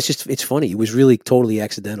it's funny. It was really totally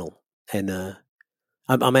accidental. And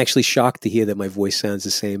I'm actually shocked to hear that my voice sounds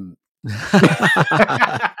the same.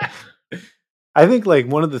 I think like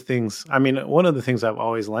one of the things I've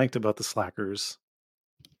always liked about the Slackers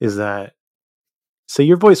is that, so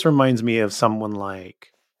your voice reminds me of someone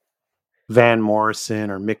like Van Morrison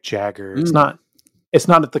or Mick Jagger. It's not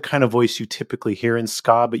the kind of voice you typically hear in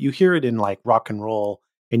ska, but you hear it in like rock and roll,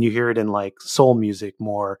 and you hear it in like soul music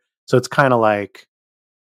more. So it's kind of like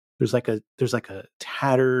there's like a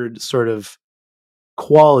tattered sort of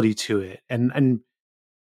quality to it, and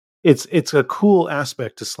it's a cool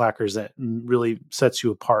aspect to Slackers that really sets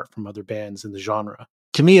you apart from other bands in the genre.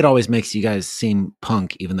 To me, it always makes you guys seem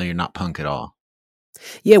punk, even though you're not punk at all.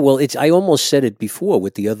 Yeah, well, I almost said it before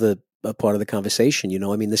with the other part of the conversation.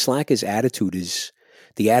 The Slackers' attitude is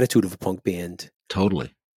the attitude of a punk band.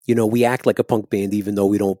 Totally. We act like a punk band, even though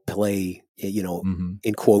we don't play,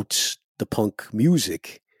 in quotes, the punk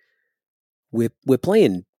music. We're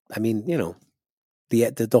playing. The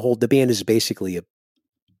band is basically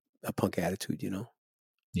a punk attitude.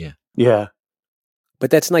 Yeah. But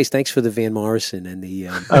that's nice. Thanks for the Van Morrison and the.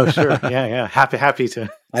 Oh sure, yeah. Happy to.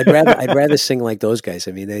 I'd rather sing like those guys.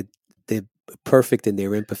 I mean, they're perfect in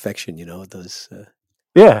their imperfection. Those.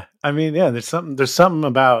 Yeah, I mean, yeah. There's something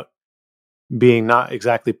about being not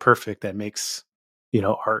exactly perfect that makes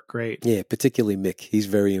art great. Yeah, particularly Mick. He's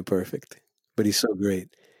very imperfect, but he's so great.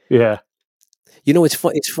 Yeah.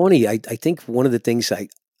 It's funny. I think one of the things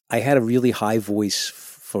I had a really high voice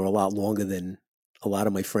for a lot longer than a lot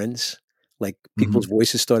of my friends. Like people's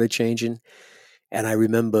voices started changing. And I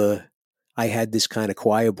remember I had this kind of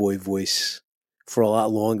choir boy voice for a lot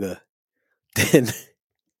longer than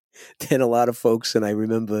a lot of folks. And I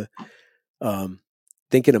remember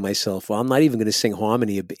thinking to myself, well, I'm not even going to sing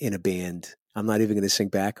harmony in a band. I'm not even going to sing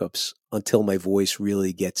backups until my voice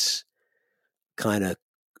really gets kind of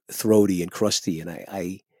throaty and crusty. And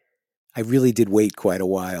I really did wait quite a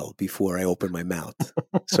while before I opened my mouth.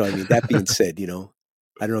 So, I mean, that being said,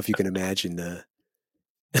 I don't know if you can imagine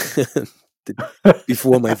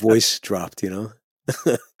before my voice dropped, For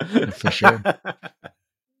sure.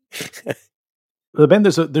 The band,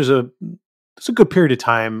 there's a good period of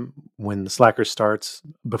time when the Slacker starts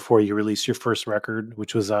before you release your first record,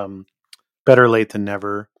 which was Better Late Than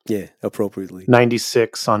Never. Yeah, appropriately.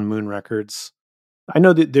 96 on Moon Records. I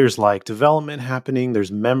know that there's like development happening.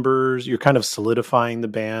 There's members. You're kind of solidifying the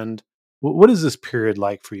band. What is this period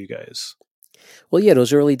like for you guys? Well, yeah,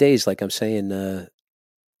 those early days, like I'm saying,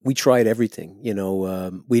 we tried everything.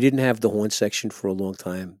 We didn't have the horn section for a long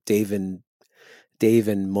time. Dave and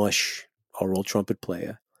Mush, our old trumpet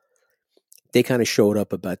player, they kind of showed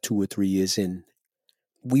up about 2 or 3 years in.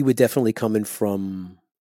 We were definitely coming from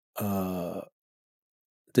the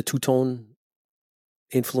two-tone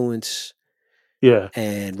influence,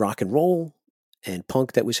 and rock and roll and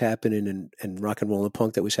punk that was happening, and rock and roll and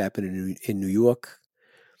punk that was happening in New York.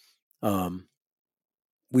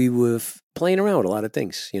 We were playing around with a lot of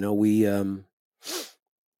things.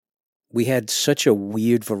 We had such a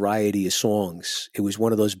weird variety of songs. It was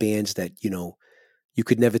one of those bands that, you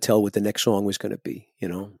could never tell what the next song was going to be,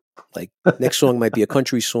 like next song might be a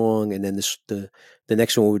country song. And then the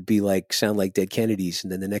next one would be like, sound like Dead Kennedys.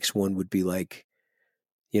 And then the next one would be like,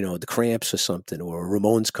 the Cramps or something, or a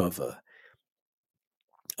Ramones cover.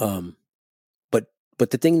 But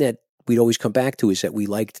the thing that we'd always come back to is that we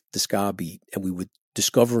liked the ska beat, and we were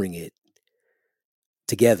discovering it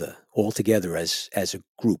all together as a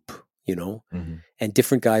group, and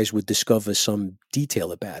different guys would discover some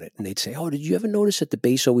detail about it. And they'd say, oh, did you ever notice that the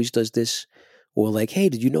bass always does this? Or like, hey,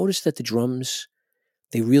 did you notice that the drums,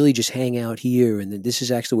 they really just hang out here, and then this is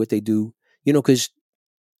actually what they do? Because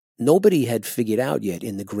nobody had figured out yet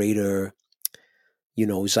in the greater,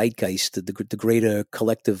 zeitgeist, the greater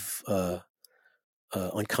collective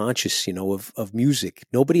unconscious, of music.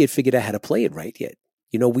 Nobody had figured out how to play it right yet.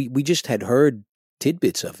 We just had heard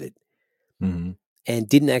tidbits of it, and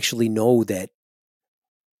didn't actually know that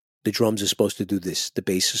the drums are supposed to do this, the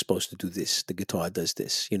bass is supposed to do this, the guitar does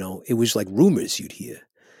this. It was like rumors you'd hear.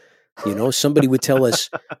 Somebody would tell us,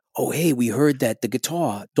 oh, hey, we heard that the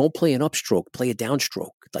guitar, don't play an upstroke, play a downstroke.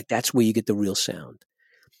 Like that's where you get the real sound,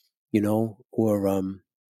 or,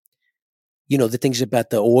 the things about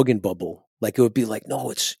the organ bubble. Like it would be like,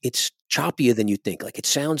 no, it's choppier than you think. Like it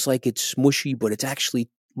sounds like it's mushy, but it's actually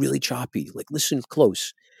really choppy. Like listen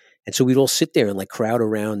close. And so we'd all sit there and like crowd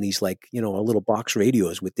around these like, our little box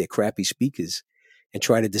radios with their crappy speakers and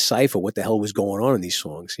try to decipher what the hell was going on in these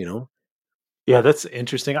songs, Yeah, that's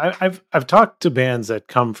interesting. I've talked to bands that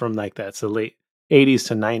come from like that, so late 80s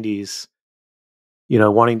to 90s,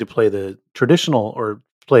 wanting to play the traditional or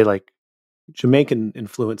play like Jamaican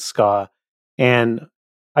influenced ska, and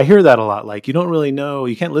I hear that a lot. Like you don't really know,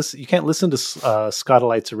 you can't listen to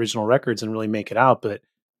Ska-Delight's original records and really make it out. But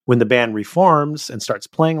when the band reforms and starts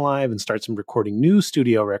playing live and starts recording new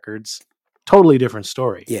studio records, totally different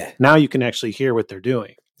story. Yeah. Now you can actually hear what they're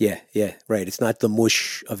doing. Yeah, right. It's not the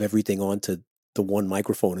mush of everything onto the one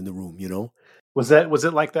microphone in the room, Was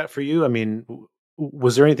it like that for you? I mean,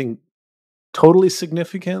 was there anything totally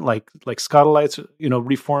significant, like Ska-Delight's,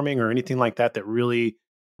 reforming or anything like that really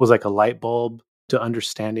was like a light bulb to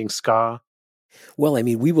understanding ska? Well, I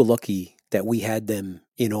mean, we were lucky that we had them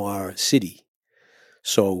in our city.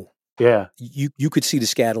 So yeah, you could see the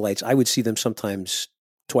Ska-Delight's. I would see them sometimes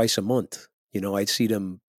twice a month. I'd see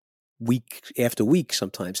them week after week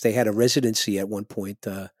sometimes. They had a residency at one point.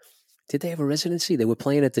 Did they have a residency? They were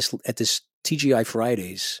playing at this TGI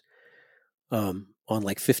Fridays on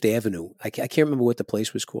like Fifth Avenue. I can't remember what the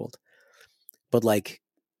place was called. But like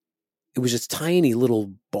it was a tiny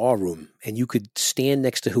little bar room and you could stand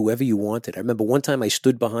next to whoever you wanted. I remember one time I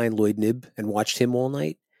stood behind Lloyd Knibb and watched him all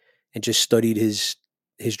night and just studied his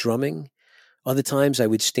drumming. Other times I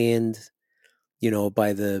would stand,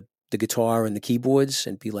 by the guitar and the keyboards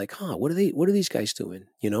and be like, what are these guys doing?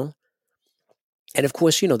 And of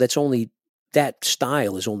course, that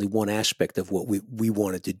style is only one aspect of what we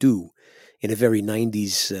wanted to do in a very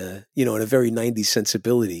 90s, in a very 90s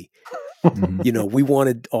sensibility. We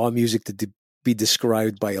wanted our music to be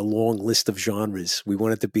described by a long list of genres. We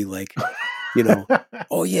wanted to be like,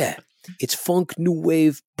 oh yeah, it's funk, new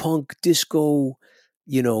wave, punk, disco,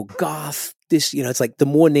 goth, this, it's like the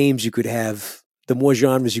more names you could have, the more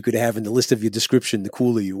genres you could have in the list of your description, the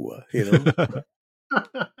cooler you were,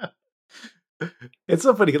 It's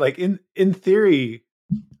so funny. Like in theory,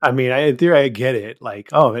 I mean, I get it. Like,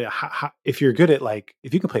 oh, if you're good at like,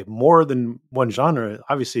 if you can play more than one genre,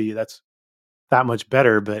 obviously that's that much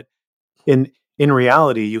better. But in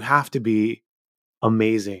reality, you have to be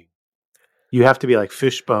amazing. You have to be like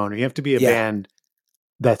Fishbone, or you have to be a band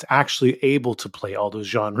that's actually able to play all those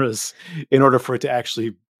genres in order for it to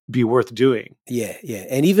actually be worth doing. Yeah.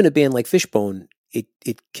 And even a band like Fishbone,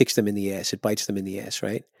 it kicks them in the ass. It bites them in the ass,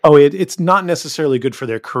 right? Oh, it's not necessarily good for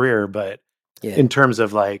their career, but in terms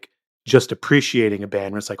of like just appreciating a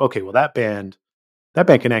band where it's like, okay, well that band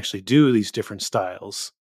can actually do these different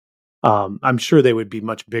styles. I'm sure they would be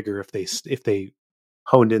much bigger if they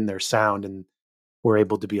honed in their sound and were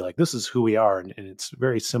able to be like, this is who we are. And it's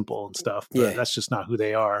very simple and stuff, but that's just not who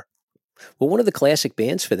they are. Well, one of the classic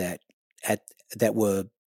bands for that that were,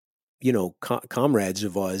 comrades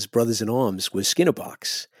of ours, brothers in arms, was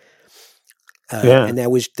Skinnerbox. And that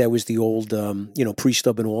was the old,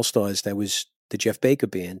 Pre-Stub and All Stars. That was the Jeff Baker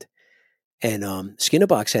band. And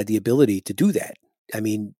Skinnerbox had the ability to do that. I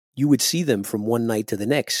mean, you would see them from one night to the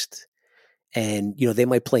next. And, they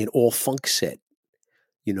might play an all funk set.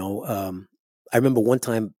 I remember one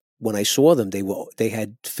time when I saw them, they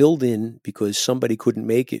had filled in because somebody couldn't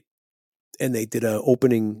make it. And they did an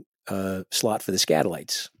opening slot for the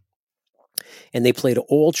Ska-Delight's. And they played an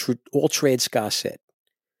all trad ska set,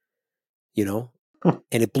 and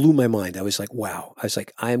it blew my mind. I was like, wow. I was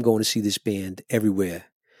like, I am going to see this band everywhere.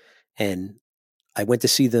 And I went to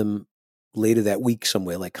see them later that week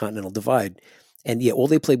somewhere like Continental Divide. And all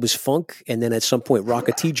they played was funk. And then at some point,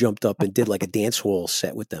 Rocka T jumped up and did like a dance hall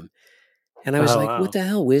set with them. And I was what the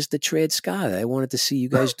hell? Where's the trad ska? I wanted to see you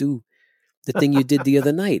guys do the thing you did the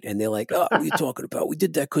other night. And they're like, oh, what are you talking about? We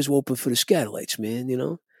did that because we're open for the Ska-Delight's,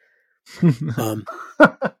 man,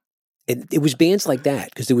 And it was bands like that,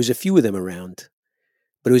 because there was a few of them around,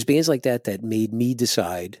 but it was bands like that made me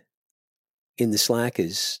decide in the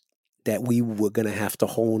Slackers that we were going to have to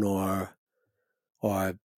hone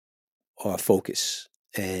our focus.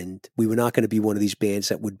 And we were not going to be one of these bands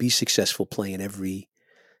that would be successful playing every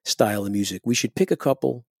style of music. We should pick a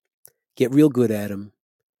couple, get real good at them,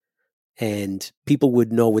 and people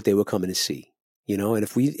would know what they were coming to see, and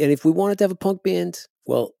if we wanted to have a punk band,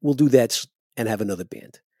 well, we'll do that and have another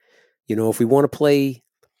band. If we want to play,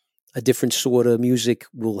 a different sort of music,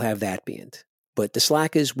 we'll have that band. But the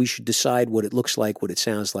Slackers, we should decide what it looks like, what it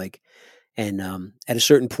sounds like. And at a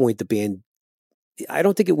certain point, the band, I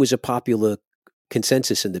don't think it was a popular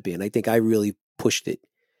consensus in the band. I think I really pushed it,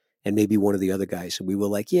 and maybe one of the other guys. And we were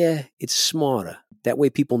like, yeah, it's smarter. That way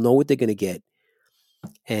people know what they're going to get.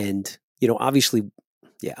 And, obviously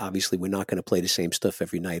we're not going to play the same stuff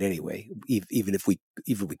every night anyway. Even if we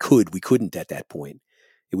could, we couldn't at that point.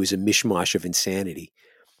 It was a mishmash of insanity.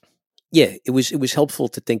 Yeah, it was helpful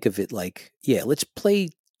to think of it like, yeah, let's play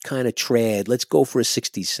kind of trad. Let's go for a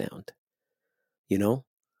 60s sound.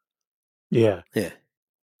 Yeah. Yeah.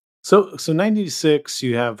 So 96,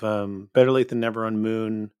 you have Better Late Than Never on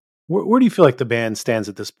Moon. Where do you feel like the band stands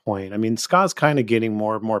at this point? I mean, ska's kind of getting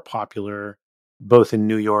more and more popular, both in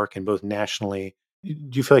New York and both nationally.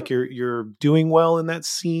 Do you feel like you're doing well in that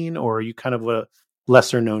scene, or are you kind of a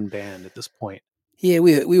lesser known band at this point? Yeah,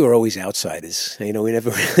 we were always outsiders. We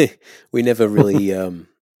never really, we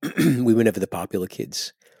were never the popular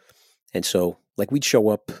kids. And so, like, we'd show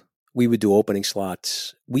up, we would do opening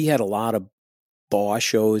slots. We had a lot of bar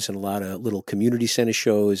shows and a lot of little community center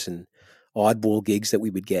shows and oddball gigs that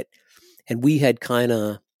we would get. And we had kind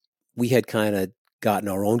of gotten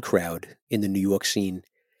our own crowd in the New York scene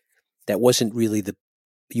that wasn't really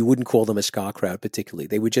you wouldn't call them a ska crowd particularly.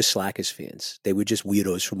 They were just Slackers fans. They were just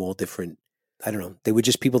weirdos from all different, I don't know. They were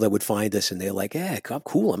just people that would find us and they're like, yeah,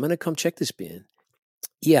 cool. I'm going to come check this band.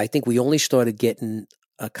 Yeah, I think we only started getting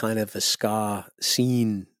a kind of a ska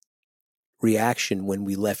scene reaction when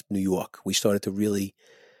we left New York. We started to really,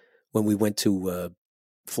 when we went to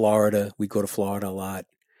Florida, we'd go to Florida a lot,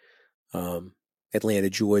 Atlanta,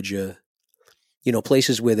 Georgia,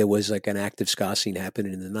 places where there was like an active ska scene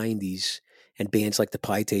happening in the 90s, and bands like the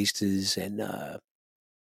Pie Tasters and,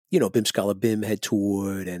 Bim Scala Bim had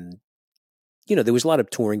toured, and, there was a lot of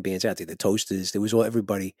touring bands out there, the Toasters, there was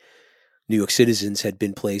everybody, New York Citizens had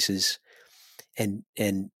been places, and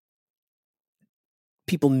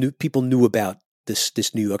people knew about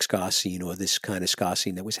this New York ska scene, or this kind of ska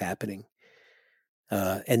scene that was happening.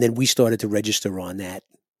 And then we started to register on that.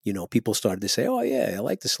 People started to say, oh yeah, I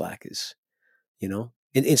like the Slackers.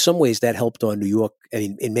 In some ways that helped our New York. I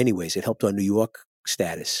mean, in many ways it helped our New York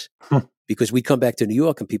status because we'd come back to New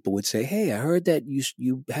York and people would say, hey, I heard that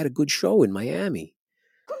you had a good show in Miami.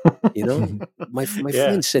 My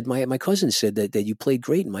friend said, my cousin said that you played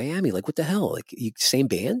great in Miami. Like, what the hell? Like, same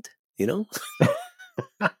band,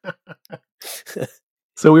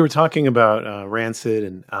 So we were talking about Rancid,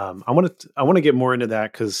 and I want to get more into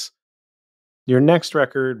that because your next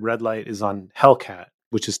record, Red Light, is on Hellcat,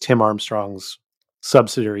 which is Tim Armstrong's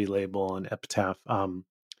subsidiary label and Epitaph.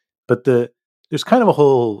 But there's kind of a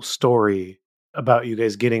whole story about you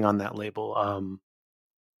guys getting on that label.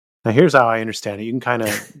 Now here's how I understand it. You can kind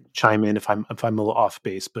of chime in if I'm a little off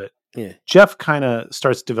base, but yeah. Jeff Baker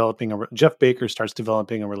starts developing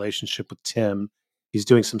a relationship with Tim. He's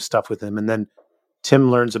doing some stuff with him, and then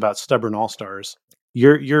Tim learns about Stubborn All Stars.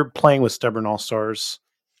 You're playing with Stubborn All Stars,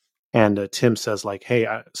 and Tim says like, "Hey,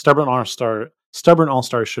 Stubborn All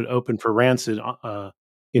Stars should open for Rancid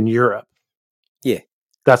in Europe." Yeah,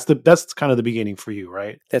 that's kind of the beginning for you,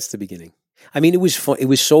 right? That's the beginning. I mean, it was fun. It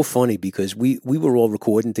was so funny because we were all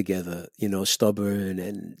recording together, Stubborn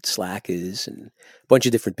and Slackers and a bunch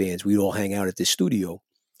of different bands. We'd all hang out at this studio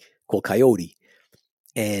called Coyote,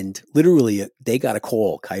 and literally they got a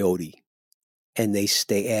call, Coyote, and they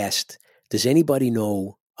asked, "Does anybody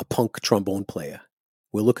know a punk trombone player?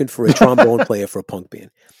 We're looking for a trombone player for a punk band."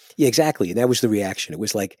 Yeah, exactly. And that was the reaction. It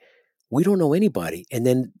was like, we don't know anybody. And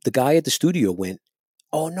then the guy at the studio went,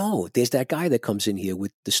 oh no, there's that guy that comes in here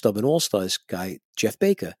with the Stubborn All Stars guy, Jeff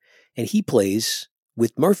Baker, and he plays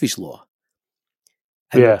with Murphy's Law.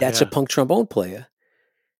 I mean, that's a punk trombone player.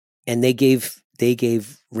 And they gave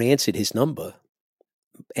Rancid his number,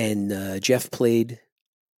 and Jeff played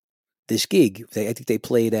this gig. I think they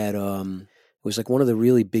played at it was like one of the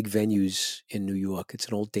really big venues in New York. It's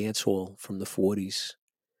an old dance hall from the 40s.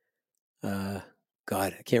 God,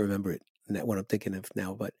 I can't remember it. What I'm thinking of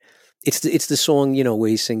now, but it's the song, where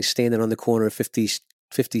he sings "Standing on the Corner of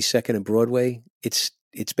 52nd and Broadway." It's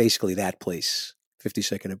basically that place,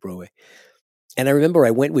 52nd and Broadway. And I remember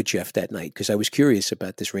I went with Jeff that night because I was curious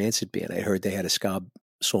about this Rancid band. I heard they had a ska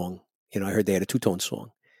song. I heard they had a two-tone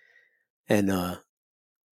song, and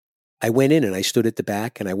I went in and I stood at the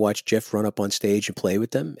back and I watched Jeff run up on stage and play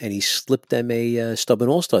with them, and he slipped them a Stubborn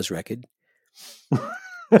All Stars record.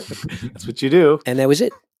 That's what you do. And that was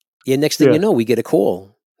it. Yeah, next thing you know, we get a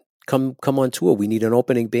call. Come on tour. We need an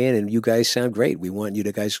opening band, and you guys sound great. We want you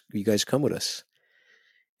guys come with us.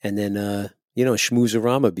 And then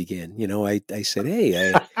Schmoozerama began. I said,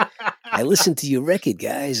 hey, I listened to your record,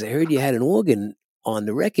 guys. I heard you had an organ on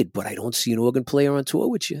the record, but I don't see an organ player on tour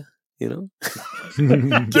with you. You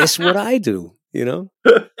know, guess what I do? You know,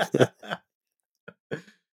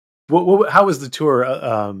 How was the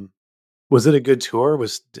tour? Was it a good tour?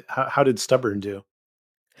 How did Stubborn do?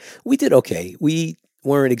 we did okay. We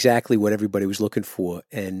weren't exactly what everybody was looking for,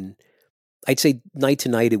 and I'd say night to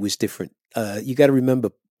night it was different. You got to remember,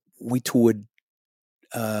 we toured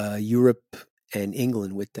Europe and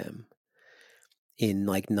England with them in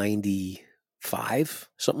like 95,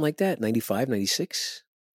 something like that, 95, 96,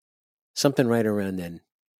 something right around then.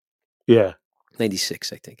 Yeah.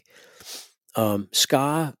 96, I think.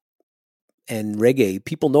 Ska and reggae,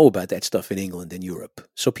 people know about that stuff in England and Europe.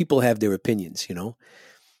 So people have their opinions, you know.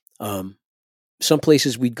 Some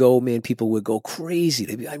places we'd go, man, people would go crazy.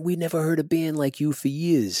 They'd be like, we never heard a band like you for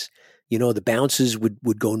years. You know, the bouncers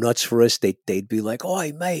would go nuts for us. They'd be like,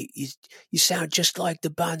 "Oi, mate, you sound just like the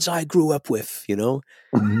bands I grew up with," you know.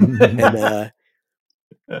 And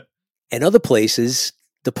other places,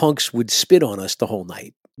 the punks would spit on us the whole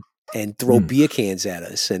night and throw beer cans at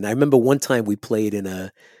us. And I remember one time we played in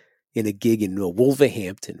a gig in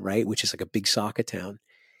Wolverhampton, right, which is like a big soccer town.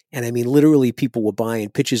 And I mean, literally, people were buying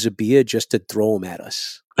pitchers of beer just to throw them at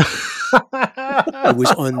us. It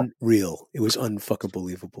was unreal. It was unfucking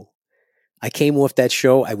believable. I came off that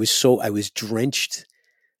show. I was drenched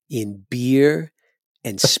in beer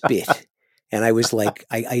and spit. And I was like,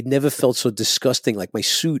 I'd never felt so disgusting. Like my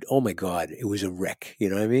suit, oh my God, it was a wreck. You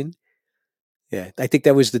know what I mean? Yeah. I think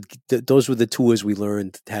that was those were the tours we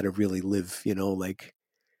learned how to really live, you know, like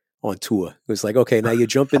on tour. It was like, okay, now you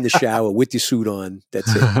jump in the shower with your suit on.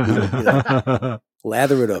 That's it. You know?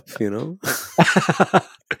 Lather it up, you know?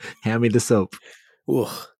 Hand me the soap.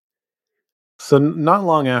 Ugh. So not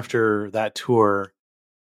long after that tour,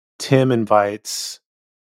 Tim invites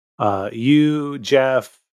you,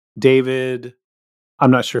 Jeff, David.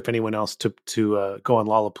 I'm not sure if anyone else to go on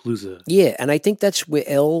Lollapalooza. Yeah, and I think that's where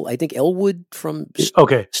Elwood from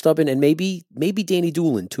Stubborn, and maybe Danny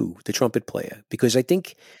Doolin too, the trumpet player, because I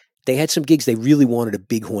think they had some gigs. They really wanted a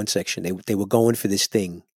big horn section. They were going for this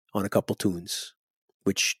thing on a couple tunes,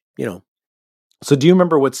 which, you know. So do you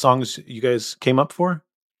remember what songs you guys came up for?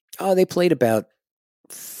 Oh, they played about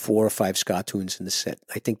 4 or 5 ska tunes in the set.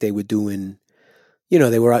 I think they were doing, you know,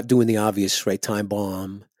 they were out doing the obvious, right? Time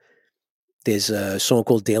Bomb. There's a song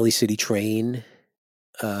called Daly City Train,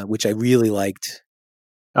 which I really liked.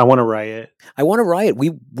 I Want to Riot. I Want to Riot.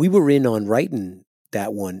 We were in on writing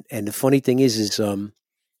that one. And the funny thing is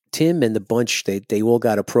Tim and the bunch, they all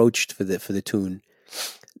got approached for the tune.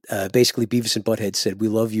 Basically, Beavis and Butthead said, "We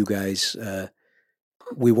love you guys.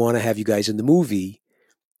 We want to have you guys in the movie.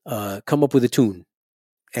 Come up with a tune,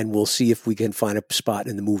 and we'll see if we can find a spot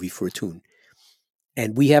in the movie for a tune."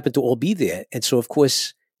 And we happened to all be there. And so, of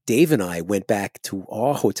course, Dave and I went back to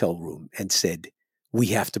our hotel room and said, we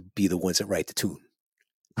have to be the ones that write the tune.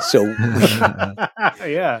 So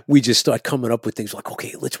we just start coming up with things like,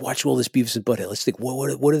 okay, let's watch all this Beavis and Butthead. Let's think,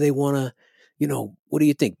 what do they want to, you know, what do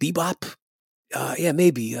you think? Bebop? Yeah,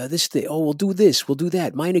 maybe this thing. Oh, we'll do this. We'll do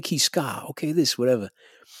that. Minor key ska. Okay, this, whatever.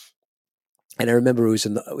 And I remember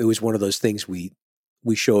it was one of those things we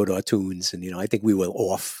showed our tunes, and, you know, I think we were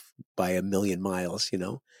off by a million miles, you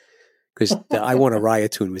know, because the I Want a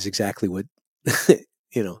Riot tune was exactly what,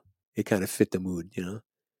 you know, it kind of fit the mood, you know.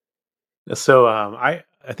 So I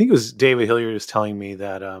think it was David Hilliard was telling me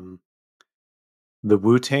that the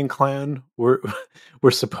Wu-Tang Clan were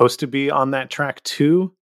supposed to be on that track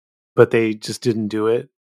too, but they just didn't do it.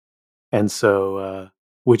 And so,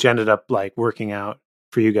 which ended up like working out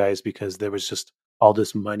for you guys because there was just all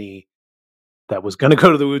this money that was going to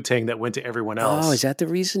go to the Wu-Tang that went to everyone else. Oh, is that the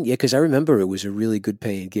reason? Yeah, because I remember it was a really good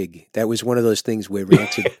paying gig. That was one of those things where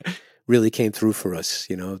Rancid really came through for us,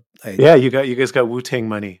 you know. You guys got Wu-Tang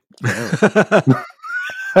money. Well,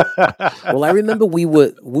 I remember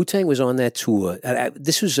Wu-Tang was on that tour.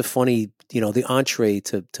 This was a funny, you know, the entree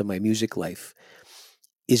to my music life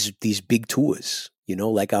is these big tours, you know,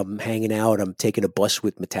 like I'm hanging out, I'm taking a bus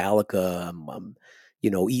with Metallica, I'm you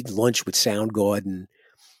know, eating lunch with Soundgarden,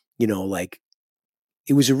 you know, like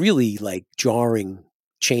it was a really like jarring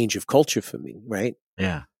change of culture for me, right?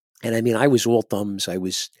 Yeah. And I mean, I was all thumbs. I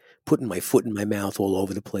was putting my foot in my mouth all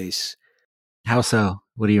over the place. How so?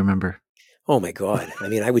 What do you remember? Oh my God. I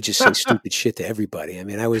mean, I would just say stupid shit to everybody. I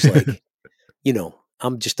mean, I was like, you know,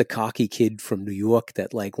 I'm just a cocky kid from New York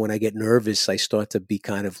that like when I get nervous, I start to be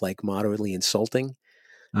kind of like moderately insulting,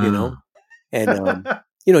 you know? And,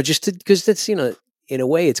 you know, just because that's, you know, in a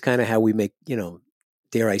way, it's kind of how we make, you know,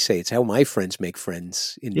 dare I say, it's how my friends make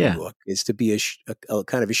friends in New York, is to be a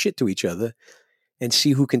kind of a shit to each other and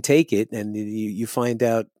see who can take it. And you find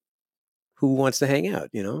out, who wants to hang out,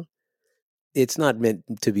 you know? It's not meant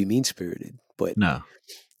to be mean-spirited, but No.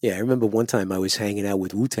 yeah, I remember one time I was hanging out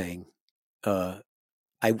with Wu-Tang. I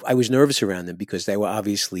was nervous around them because they were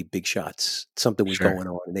obviously big shots. Something was going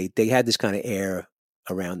on. And they had this kind of air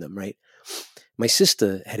around them, right? My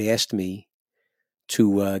sister had asked me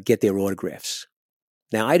to get their autographs.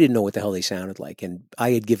 Now, I didn't know what the hell they sounded like, and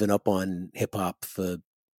I had given up on hip-hop for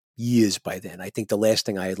years by then. I think the last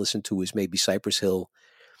thing I had listened to was maybe Cypress Hill.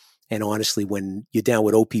 And honestly, when You're Down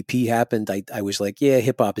with OPP happened, I was like, yeah,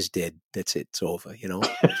 hip-hop is dead. That's it. It's over, you know?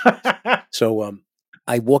 So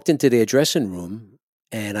I walked into their dressing room,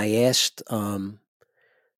 and I asked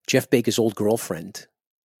Jeff Baker's old girlfriend,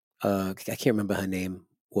 I can't remember her name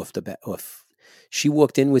off the bat. She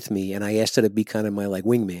walked in with me, and I asked her to be kind of my like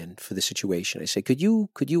wingman for the situation. I said, could you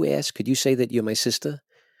say that you're my sister?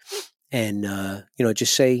 And,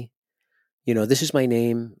 just say, this is my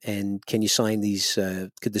name, and can you sign this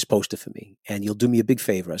poster for me? And you'll do me a big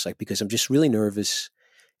favor. I was like, because I'm just really nervous,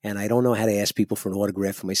 and I don't know how to ask people for an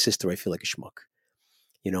autograph for my sister. I feel like a schmuck,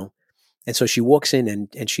 you know? And so she walks in,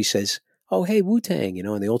 and she says, oh, hey, Wu-Tang,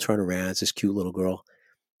 and they all turn around. It's this cute little girl.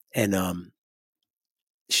 And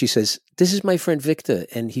she says, this is my friend Victor,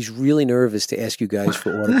 and he's really nervous to ask you guys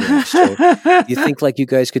for autographs. So you think like you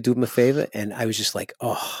guys could do him a favor? And I was just like,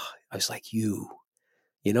 put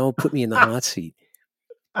me in the hot seat,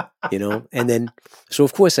 And then, so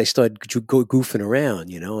of course I started goofing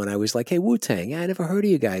around, and I was like, hey, Wu-Tang, I never heard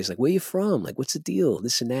of you guys. Like, where you from? Like, what's the deal?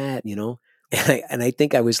 This and that, And I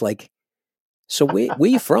think I was like, so where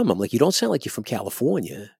you from? I'm like, you don't sound like you're from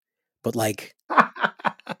California, but like,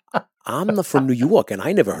 I'm not from New York, and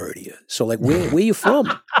I never heard of you. So like, where you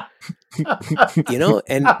from?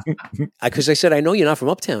 And because I said, I know you're not from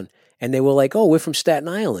Uptown. And they were like, oh, we're from Staten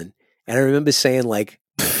Island. And I remember saying like,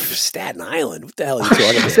 Staten Island? What the hell are you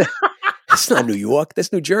talking about? That's not New York.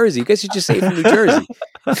 That's New Jersey. You guys should just say from New Jersey.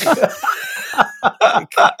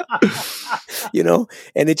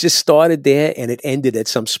 And it just started there, and it ended at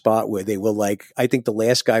some spot where they were like, I think the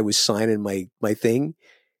last guy was signing my thing.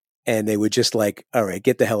 And they were just like, all right,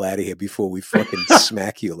 get the hell out of here before we fucking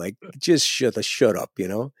smack you. Like, just shut up,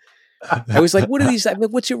 I was like, what are these? I mean,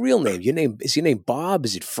 what's your real name? Is your name Bob?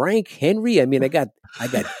 Is it Frank? Henry? I mean, I got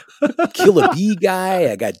Killer Bee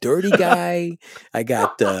guy. I got Dirty guy. I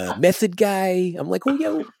got Method guy. I'm like, oh,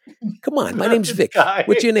 yo, come on. My name's Vic.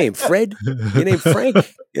 What's your name? Fred? Your name Frank?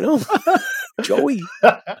 Joey.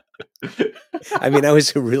 I mean, I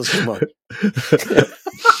was a real schmuck.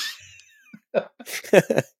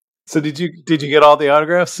 So did you get all the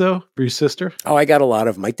autographs though for your sister? Oh, I got a lot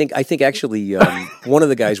of them. I think actually one of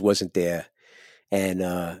the guys wasn't there, and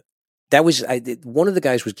that was one of the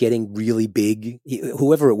guys was getting really big.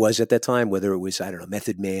 Whoever it was at that time, whether it was I don't know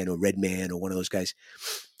Method Man or Red Man or one of those guys,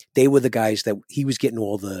 they were the guys that he was getting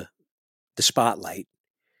all the spotlight,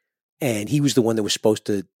 and he was the one that was supposed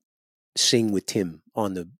to sing with Tim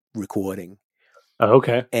on the recording. Oh,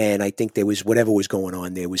 okay. And I think there was whatever was going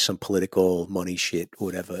on. There was some political money shit or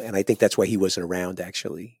whatever. And I think that's why he wasn't around,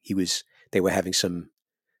 actually. They were having some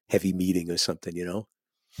heavy meeting or something, It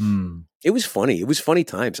was funny. It was funny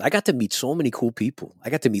times. I got to meet so many cool people.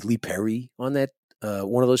 I got to meet Lee Perry on that,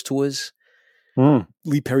 one of those tours.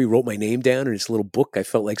 Lee Perry wrote my name down in his little book. I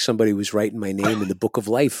felt like somebody was writing my name in the book of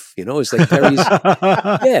life. It's like Perry's,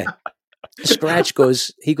 yeah. Scratch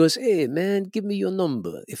goes, hey man, give me your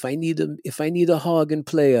number. If I need a Hagen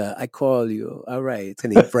player, I call you. All right.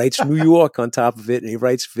 And he writes New York on top of it, and he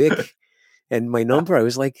writes Vic and my number. I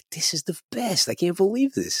was like, this is the best. I can't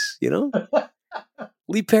believe this,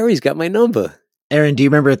 Lee Perry's got my number. Aaron, do you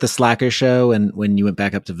remember at the Slacker show when you went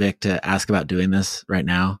back up to Vic to ask about doing this right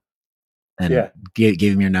now? And gave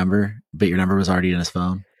him your number, but your number was already in his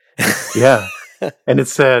phone? Yeah. And it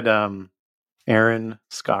said Aaron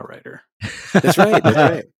Scott Writer. That's right.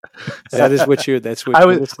 That's what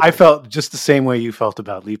I felt just the same way you felt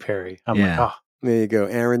about Lee Perry. I'm like, oh, there you go.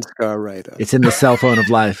 Aaron Scott Writer. It's in the cell phone of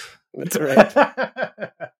life. That's right.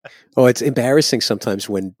 Oh, it's embarrassing sometimes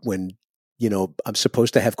when I'm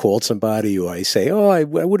supposed to have called somebody, or I say, oh, I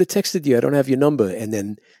would have texted you. I don't have your number. And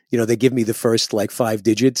then, they give me the first like 5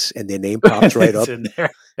 digits and their name pops right up. In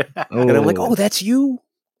there. And I'm like, oh, that's you?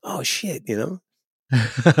 Oh, shit,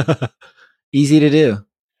 Easy to do.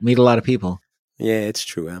 Meet a lot of people. Yeah, it's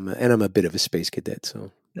true. I'm a bit of a space cadet. So,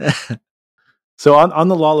 so on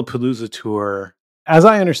the Lollapalooza tour, as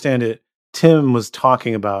I understand it, Tim was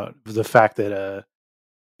talking about the fact that,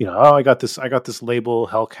 I got this label,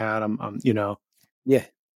 Hellcat. I'm yeah.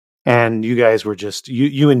 And you guys were just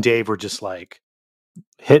you and Dave were just like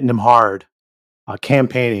hitting him hard,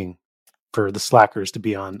 campaigning for the Slackers to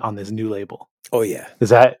be on this new label. Oh yeah. Is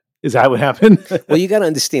that Is that what happened? Well, you got to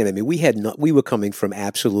understand. I mean, we were coming from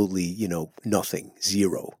absolutely, nothing,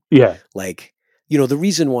 zero. Yeah. Like, the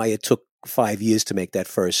reason why it took 5 years to make that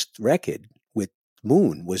first record with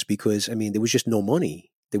Moon was because, I mean, there was just no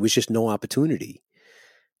money. There was just no opportunity.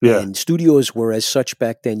 Yeah. And studios were as such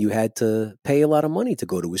back then. You had to pay a lot of money to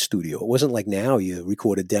go to a studio. It wasn't like now you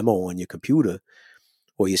record a demo on your computer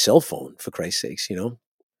or your cell phone, for Christ's sakes, Yeah,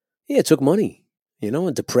 it took money,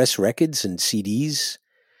 and to press records and CDs.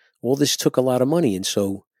 All this took a lot of money. And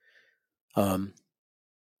so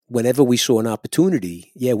whenever we saw an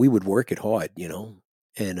opportunity, yeah, we would work it hard,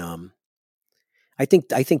 And I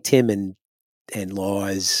think Tim and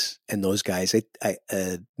Laws and those guys,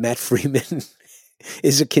 Matt Freeman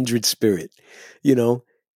is a kindred spirit,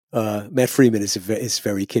 Matt Freeman is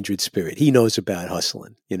very kindred spirit. He knows about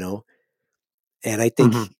hustling, And I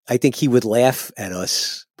think he would laugh at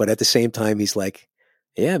us, but at the same time, he's like,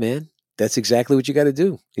 yeah, man, that's exactly what you got to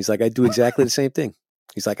do. He's like, I do exactly the same thing.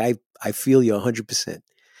 He's like, I feel you 100%.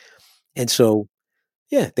 And so,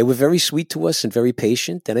 yeah, they were very sweet to us and very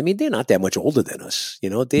patient. And I mean, they're not that much older than us,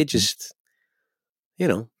 They're just,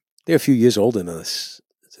 they're a few years older than us.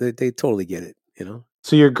 So they totally get it,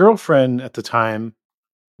 So your girlfriend at the time,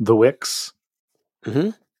 the Wicks,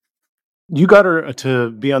 you got her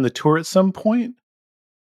to be on the tour at some point?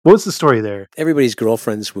 What was the story there? Everybody's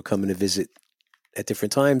girlfriends were coming to visit at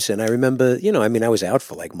different times. And I remember, I was out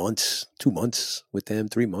for like months, 2 months with them,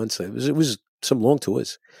 3 months. It was some long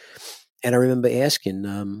tours. And I remember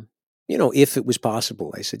asking, if it was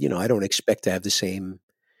possible. I said, I don't expect to have the same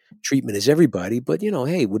treatment as everybody, but,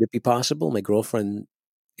 hey, would it be possible? My girlfriend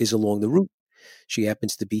is along the route. She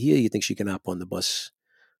happens to be here. You think she can hop on the bus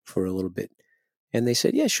for a little bit? And they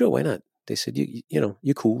said, yeah, sure. Why not? They said,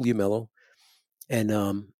 you're cool. You're mellow. And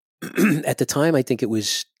at the time, I think there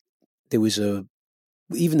was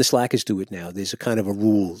even the Slackers do it now. There's a kind of a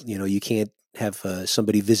rule, you can't have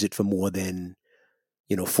somebody visit for more than,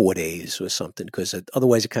 4 days or something, because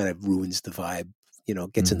otherwise it kind of ruins the vibe,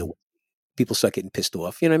 gets in the way. People start getting pissed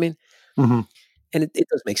off. You know what I mean? Mm-hmm. And it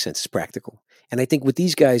does make sense. It's practical. And I think with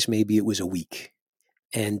these guys, maybe it was a week.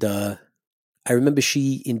 And I remember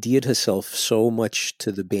she endeared herself so much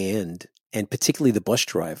to the band, and particularly the bus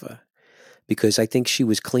driver, because I think she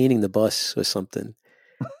was cleaning the bus or something,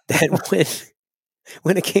 that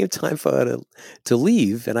when it came time for her to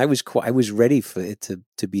leave, and I was ready for it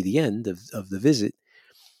to be the end of the visit,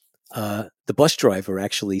 the bus driver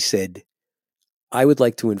actually said, I would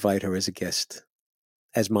like to invite her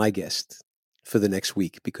as my guest for the next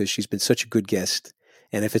week, because she's been such a good guest.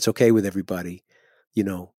 And if it's okay with everybody,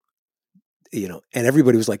 and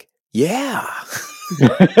everybody was like, yeah.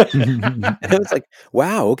 And I was like,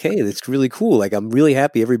 wow, okay, that's really cool. Like, I'm really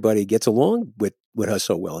happy everybody gets along with her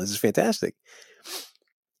so well. This is fantastic.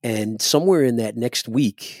 And somewhere in that next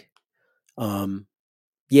week,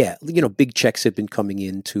 big checks had been coming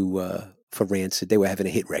in for Rancid. They were having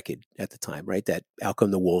a hit record at the time, right? That Out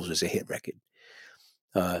Come the Wolves was a hit record.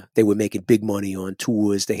 They were making big money on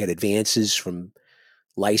tours. They had advances from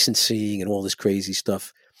licensing and all this crazy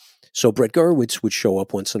stuff. So Brett Gurewitz would show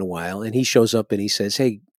up once in a while, and he shows up and he says,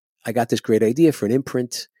 hey, I got this great idea for an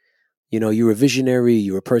imprint. You're a visionary,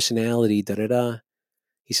 you're a personality, da-da-da.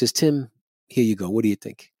 He says, Tim, here you go. What do you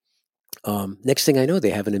think? Next thing I know,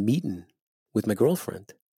 they're having a meeting with my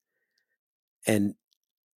girlfriend. And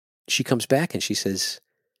she comes back and she says,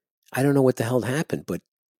 I don't know what the hell happened, but,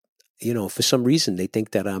 for some reason they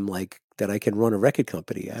think that that I can run a record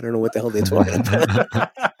company. I don't know what the hell they're talking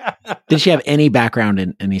about. Did she have any background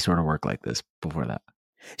in any sort of work like this before that?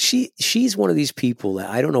 She's one of these people that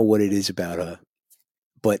I don't know what it is about her,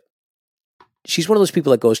 but she's one of those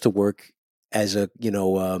people that goes to work as a,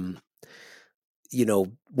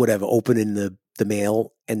 whatever, opening the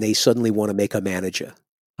mail, and they suddenly want to make her manager.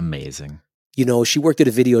 Amazing. She worked at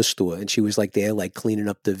a video store, and she was like there, like cleaning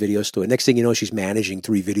up the video store. Next thing you know, she's managing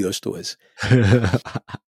 3 video stores.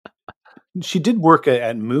 She did work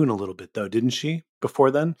at Moon a little bit, though, didn't she,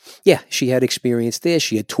 before then? Yeah, she had experience there.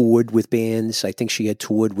 She had toured with bands. I think she had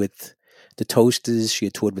toured with the Toasters. She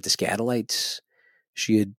had toured with the Scatolites.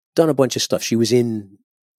 She had done a bunch of stuff. She was in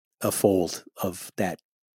a fold of that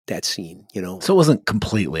scene, So it wasn't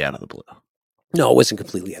completely out of the blue. No, it wasn't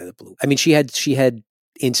completely out of the blue. I mean, she had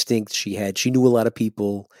instinct. She knew a lot of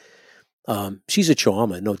people. She's a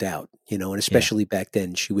charmer, no doubt, and especially back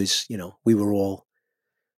then she was, we were all,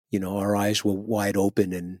 our eyes were wide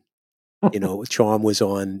open, and, charm was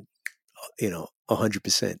on,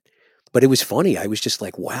 100%. But it was funny. I was just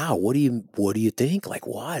like, wow, what do you think? Like,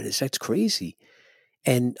 that's crazy.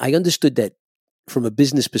 And I understood that from a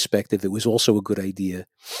business perspective, it was also a good idea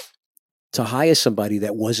to hire somebody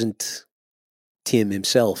that wasn't Tim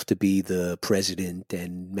himself to be the president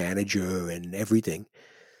and manager and everything.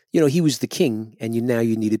 He was the king, and now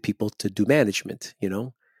you needed people to do management,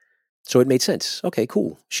 So it made sense. Okay,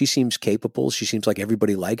 cool. She seems capable. She seems like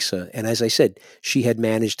everybody likes her. And as I said, she had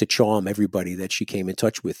managed to charm everybody that she came in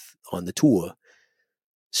touch with on the tour.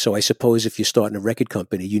 So I suppose if you're starting a record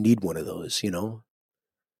company, you need one of those, I mean,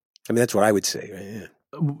 that's what I would say. Right?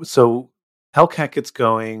 Yeah. So Hellcat gets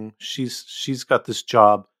going. She's got this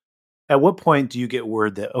job. At what point do you get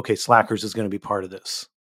word that, okay, Slackers is going to be part of this?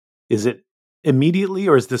 Is it immediately,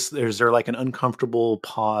 or is there like an uncomfortable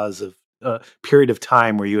pause of period of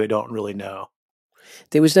time where you don't really know?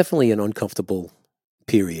 There was definitely an uncomfortable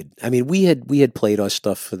period. I mean, we had played our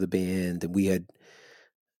stuff for the band, and we had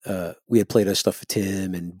played our stuff for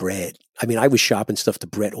Tim and Brett. I mean, I was shopping stuff to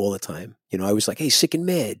Brett all the time. I was like, hey, Sick and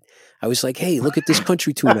Mad. I was like, hey, look at this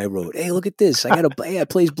country tune I wrote. Hey, look at this. I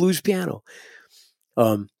plays blues piano.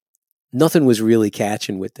 Nothing was really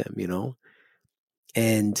catching with them,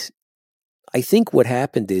 And I think what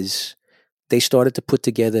happened is they started to put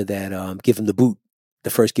together that Give 'Em the Boot, the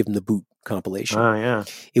first Give 'Em the Boot compilation. Oh, yeah.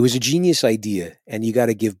 It was a genius idea, and you got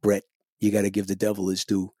to give Brett, you got to give the devil his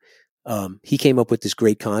due. He came up with this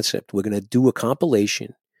great concept. We're going to do a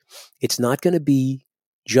compilation. It's not going to be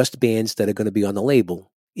just bands that are going to be on the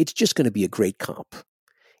label. It's just going to be a great comp.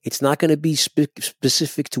 It's not going to be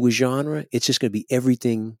specific to a genre. It's just going to be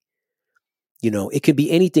everything. It could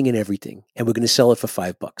be anything and everything, and we're going to sell it for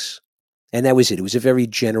 $5. And that was it. It was a very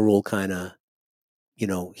general kind of,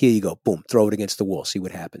 here you go, boom, throw it against the wall, see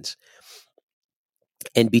what happens.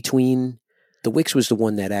 And between, the Wicks was the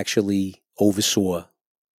one that actually oversaw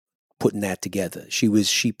putting that together. She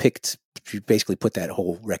basically put that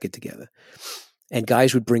whole record together. And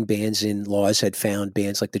guys would bring bands in. Lars had found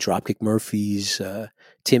bands like the Dropkick Murphys.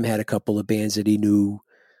 Tim had a couple of bands that he knew.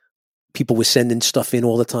 People were sending stuff in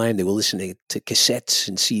all the time. They were listening to cassettes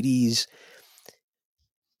and CDs.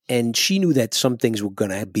 And she knew that some things were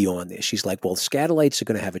going to be on there. She's like, well, Scatolites are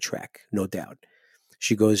going to have a track, no doubt.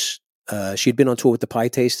 She goes, she had been on tour with the Pie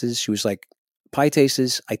Tasters. She was like, Pie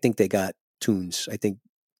Tasters, I think they got tunes. I think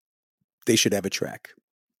they should have a track.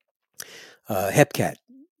 Hepcat,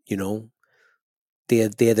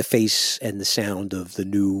 they're the face and the sound of the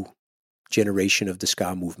new generation of the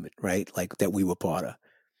ska movement, right? Like that we were part of.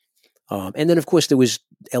 And then, of course, there was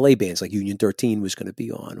LA bands like Union 13 was going to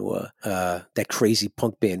be on, or that crazy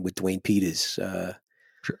punk band with Dwayne Peters.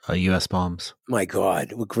 US Bombs. My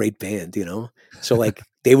God, what a great band, So like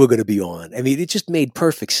they were going to be on. I mean, it just made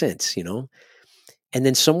perfect sense, And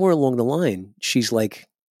then somewhere along the line, she's like,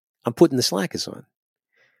 I'm putting the Slackers on,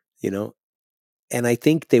 And I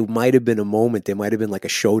think there might have been a moment, there might have been like a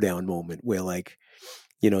showdown moment where like,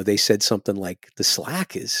 they said something like the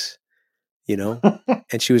Slackers,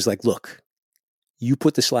 and she was like, look, you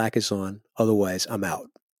put the Slackers on, otherwise I'm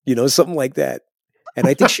out, something like that. And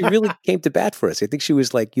I think she really came to bat for us. I think she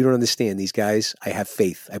was like, you don't understand these guys. I have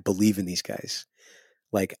faith. I believe in these guys.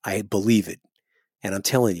 Like, I believe it. And I'm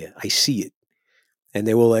telling you, I see it. And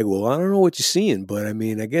they were like, well, I don't know what you're seeing, but I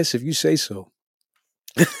mean, I guess if you say so.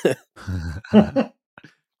 And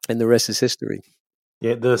the rest is history.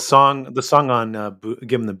 Yeah, the song on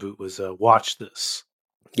Give 'Em the Boot was Watch This.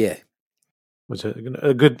 Yeah. Which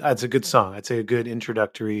that's a good song. I'd say a good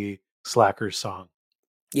introductory Slackers song.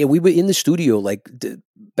 Yeah, we were in the studio, like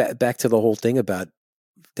back to the whole thing about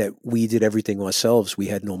that we did everything ourselves. We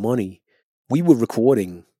had no money. We were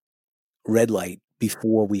recording Red Light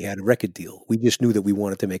before we had a record deal. We just knew that we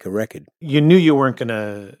wanted to make a record. You knew you weren't going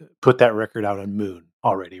to put that record out on Moon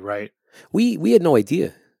already, right? We had no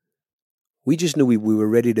idea. We just knew we were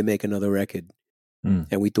ready to make another record.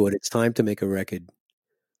 And we thought it's time to make a record.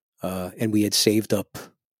 And we had saved up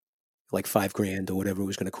like $5,000 or whatever it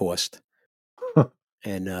was going to cost.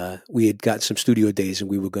 And we had got some studio days, and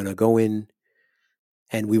we were going to go in,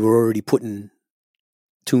 and we were already putting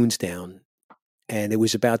tunes down. And it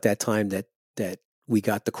was about that time that we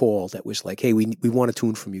got the call that was like, hey, we want a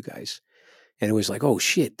tune from you guys. And it was like, oh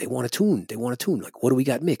shit, they want a tune. They want a tune. Like, what do we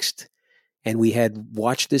got mixed? And we had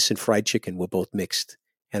Watch This and Fried Chicken were both mixed.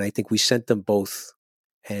 And I think we sent them both,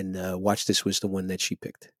 and Watch This was the one that she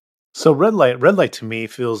picked. So Red Light to me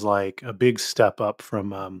feels like a big step up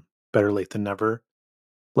from Better Late Than Never.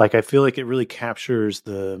 Like, I feel like it really captures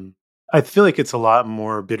I feel like it's a lot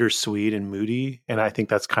more bittersweet and moody. And I think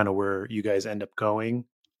that's kind of where you guys end up going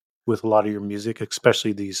with a lot of your music,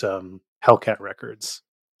 especially these Hellcat records.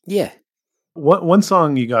 Yeah. One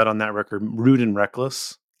song you got on that record, Rude and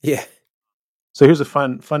Reckless. Yeah. So here's a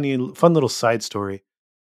fun little side story.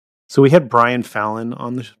 So we had Brian Fallon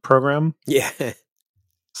on the program. Yeah.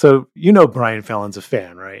 So you know Brian Fallon's a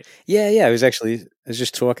fan, right? Yeah. I was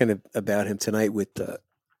just talking about him tonight with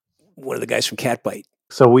one of the guys from Catbite.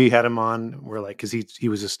 So we had him on. We're like, because he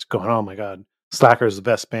was just going, oh my god, Slacker is the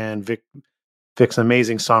best band. Vic's an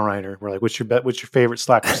amazing songwriter. We're like, what's your favorite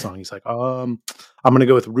Slacker song? He's like, I'm gonna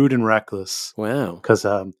go with Rude and Reckless. Wow, because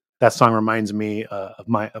that song reminds me of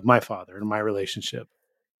my father and my relationship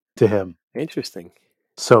to him. Interesting.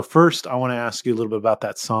 So first, I want to ask you a little bit about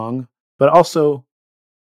that song, but also,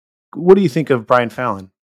 what do you think of Brian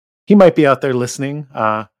Fallon? He might be out there listening.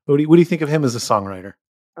 What do you think of him as a songwriter?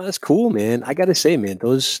 Oh, that's cool, man. I gotta say, man,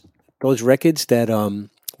 those records that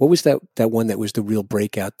what was that one that was the real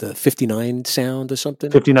breakout, the 59 sound or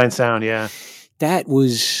something? 59 sound, yeah. That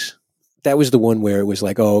was the one where it was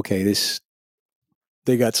like, oh, okay,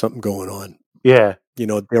 they got something going on. Yeah.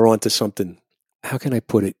 They're onto something. How can I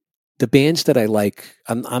put it? The bands that I like,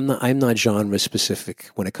 I'm not genre specific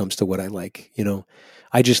when it comes to what I like.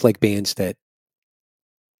 I just like bands that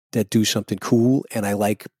do something cool, and I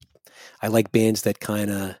like bands that kind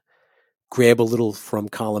of grab a little from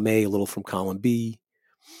column A, a little from column B,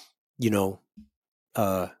 and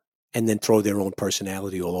then throw their own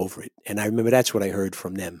personality all over it. And I remember that's what I heard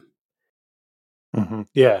from them. Mm-hmm.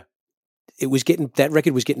 Yeah. That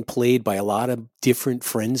record was getting played by a lot of different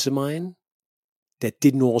friends of mine that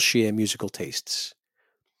didn't all share musical tastes.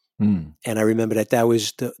 Mm. And I remember that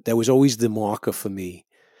was always the marker for me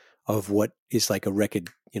of what is like a record,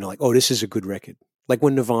 like, oh, this is a good record. Like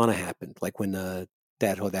when Nirvana happened, like when that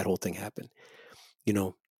whole thing happened.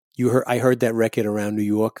 I heard that record around New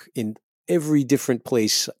York in every different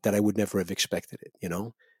place that I would never have expected it,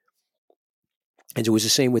 And it was the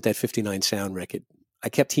same with that 59 sound record. I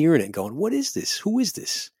kept hearing it and going, what is this? Who is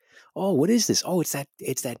this? Oh, what is this? Oh, it's that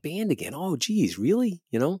band again. Oh, geez, really?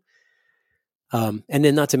 And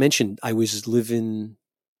then not to mention,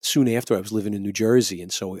 soon after I was living in New Jersey.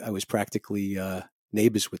 And so I was practically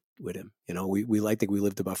neighbors with him. I think we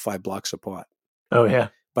lived about 5 blocks apart. Oh, yeah.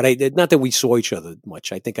 But not that we saw each other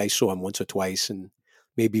much. I think I saw him once or twice, and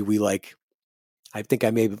maybe I think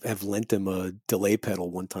I may have lent him a delay pedal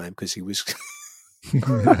one time because he was,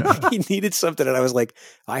 he needed something. And I was like,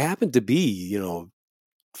 I happen to be,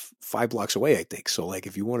 5 blocks away, I think. So like,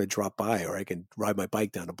 if you want to drop by, or I can ride my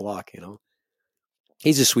bike down the block,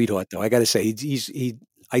 He's a sweetheart though. I got to say,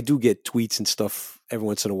 I do get tweets and stuff every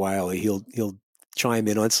once in a while. He'll chime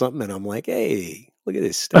in on something and I'm like, hey, look at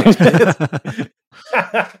this.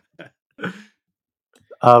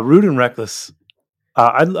 Rude and Reckless.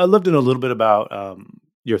 I'd love to know a little bit about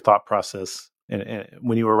your thought process and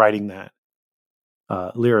when you were writing that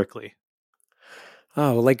lyrically.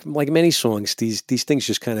 Oh, like many songs, these things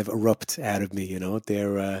just kind of erupt out of me.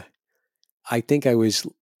 They're. I think I used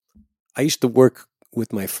to work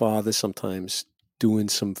with my father sometimes doing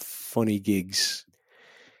some funny gigs,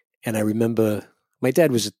 and I remember my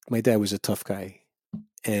dad was a tough guy,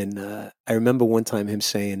 and I remember one time him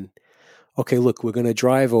saying, okay, look, we're going to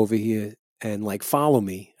drive over here and like follow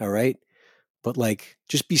me. All right. But like,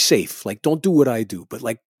 just be safe. Like, don't do what I do, but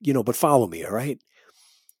like, but follow me. All right.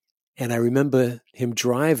 And I remember him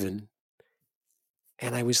driving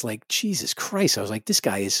and I was like, Jesus Christ. I was like, this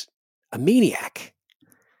guy is a maniac.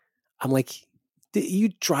 I'm like, you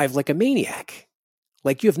drive like a maniac.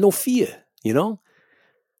 Like you have no fear,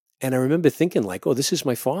 And I remember thinking like, oh, this is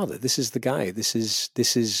my father. This is the guy. This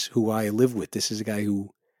is who I live with. This is a guy who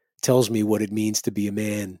tells me what it means to be a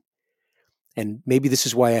man. And maybe this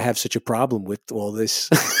is why I have such a problem with all this.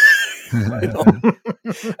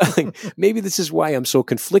 Maybe this is why I'm so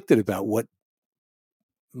conflicted about what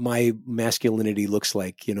my masculinity looks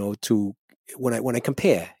like, to when I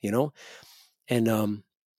compare, and,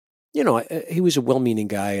 he was a well-meaning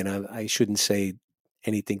guy and I shouldn't say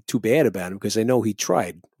anything too bad about him because I know he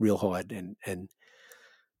tried real hard and,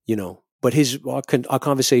 but our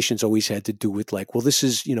conversations always had to do with like, well, this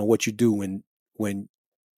is, what you do when,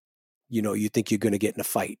 you think you're going to get in a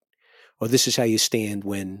fight, or this is how you stand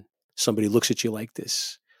when somebody looks at you like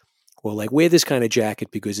this, or like wear this kind of jacket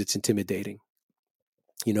because it's intimidating.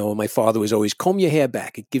 My father was always comb your hair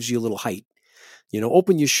back. It gives you a little height,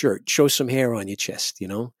 open your shirt, show some hair on your chest,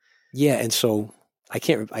 Yeah. And so I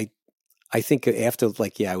think after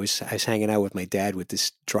I was hanging out with my dad with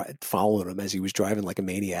this following him as he was driving like a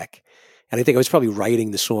maniac. And I think I was probably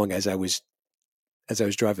writing the song as I was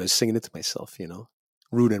driving, I was singing it to myself,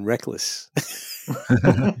 Rude and Reckless.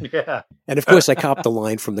 Yeah. And of course I copped the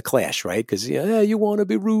line from The Clash, right? Because you want to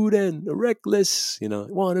be rude and reckless, you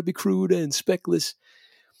want to be crude and speckless.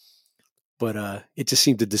 But it just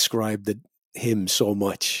seemed to describe him so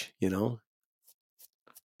much, Yeah,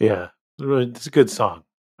 it's a good song.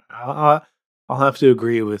 I'll have to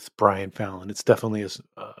agree with Brian Fallon. It's definitely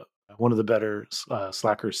one of the better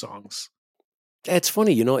Slacker songs. It's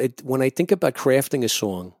funny, when I think about crafting a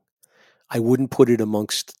song, I wouldn't put it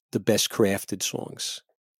amongst the best crafted songs.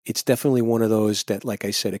 It's definitely one of those that, like I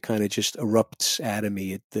said, it kind of just erupts out of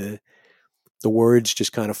me. The words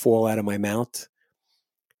just kind of fall out of my mouth.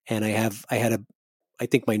 And I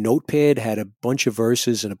think my notepad had a bunch of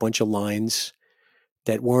verses and a bunch of lines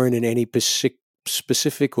that weren't in any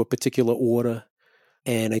specific or particular order.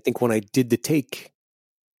 And I think when I did the take,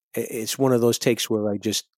 it's one of those takes where I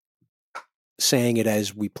just sang it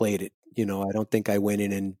as we played it. I don't think I went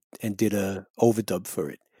in and did a overdub for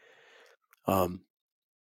it.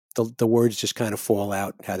 The words just kind of fall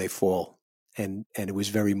out how they fall. And it was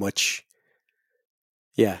very much,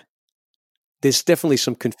 yeah. There's definitely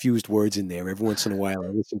some confused words in there. Every once in a while, I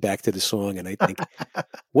listen back to the song and I think,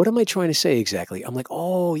 what am I trying to say exactly? I'm like,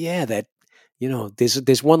 oh yeah, that,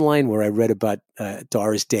 there's one line where I read about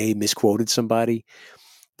Doris Day misquoted somebody.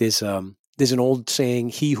 There's an old saying,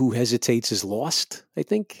 "He who hesitates is lost," I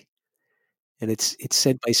think. And it's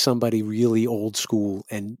said by somebody really old school.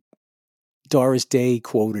 And Doris Day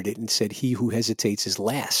quoted it and said, "He who hesitates is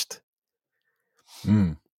last."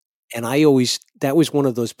 Mm. And that was one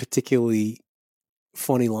of those particularly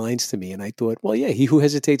funny lines to me. And I thought, well, yeah, he who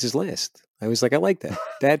hesitates is last. I was like, I like that.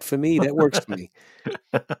 That for me, that works for me.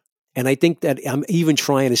 And I think that I'm even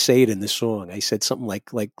trying to say it in the song. I said something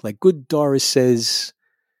like good Doris says,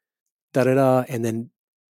 da da da. And then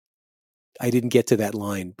I didn't get to that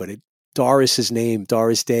line, but Doris's name,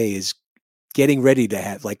 Doris Day, is getting ready to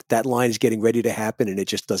have, like, that line is getting ready to happen and it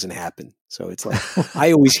just doesn't happen. So it's like,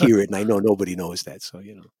 I always hear it and I know nobody knows that. So,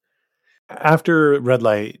 After Red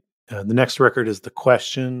Light, the next record is The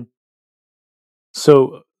Question.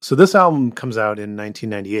 So this album comes out in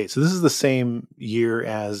 1998. So this is the same year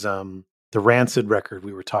as the Rancid record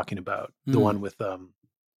we were talking about, the one with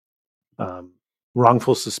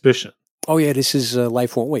Wrongful Suspicion. Oh yeah, this is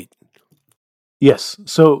Life Won't Wait. Yes.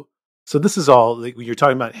 So this is all, like, you're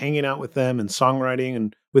talking about hanging out with them and songwriting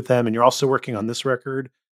and with them, and you're also working on this record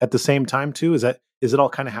at the same time too. Is it all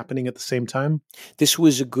kind of happening at the same time? This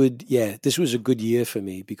was a good year for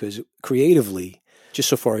me because creatively, just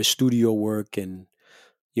so far as studio work and,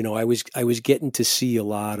 I was getting to see a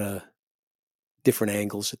lot of different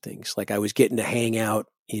angles of things. Like I was getting to hang out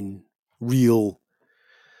in real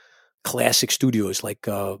classic studios. Like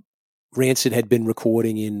Rancid had been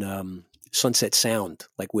recording in Sunset Sound,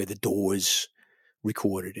 like where the Doors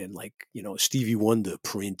recorded, and like, Stevie Wonder,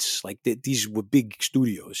 Prince, like these were big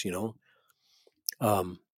studios,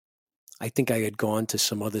 I think I had gone to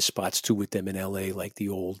some other spots too with them in LA, like the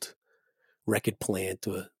old record plant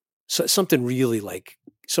or something really, like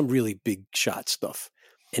some really big shot stuff.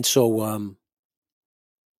 And so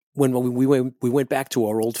when we went back to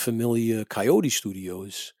our old familiar Coyote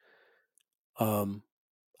studios,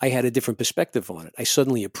 I had a different perspective on it. I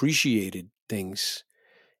suddenly appreciated things.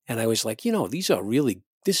 And I was like, this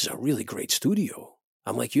is a really great studio.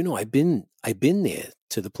 I'm like, I've been there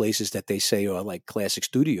to the places that they say are like classic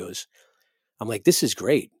studios. I'm like, this is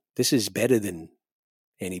great. This is better than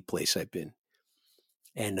any place I've been.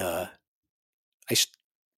 And I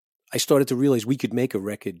started to realize we could make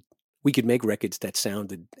records that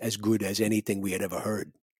sounded as good as anything we had ever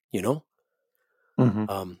heard,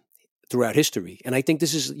 Mm-hmm. Throughout history. And I think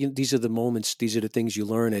these are the moments, these are the things you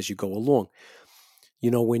learn as you go along.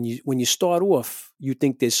 When you start off, you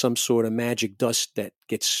think there's some sort of magic dust that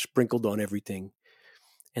gets sprinkled on everything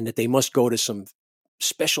and that they must go to some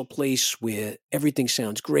special place where everything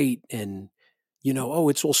sounds great and,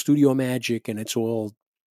 it's all studio magic and it's all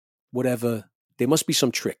whatever. There must be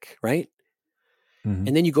some trick, right? Mm-hmm.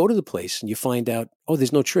 And then you go to the place and you find out, oh,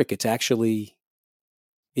 there's no trick. It's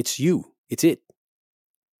you. It's it.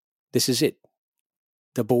 This is it.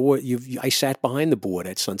 The board, I sat behind the board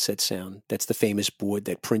at Sunset Sound. That's the famous board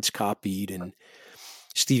that Prince copied, and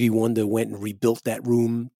Stevie Wonder went and rebuilt that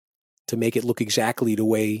room to make it look exactly the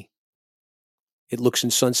way it looks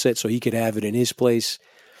in Sunset so he could have it in his place.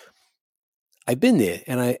 I've been there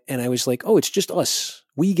and I was like, oh, it's just us.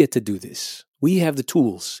 We get to do this. We have the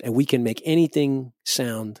tools and we can make anything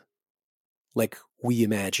sound like we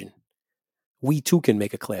imagine. We too can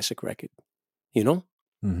make a classic record,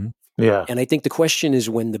 Mm-hmm. Yeah. And I think the question is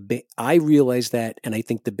when I realized that, and I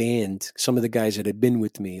think the band, some of the guys that had been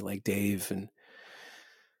with me, like Dave, and,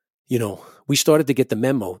 we started to get the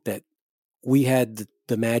memo that we had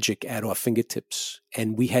the magic at our fingertips,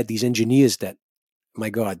 and we had these engineers that, my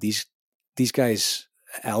God, these guys,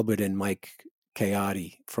 Albert and Mike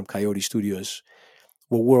Coyote from Coyote Studios,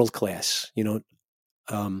 were world class.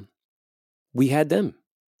 We had them,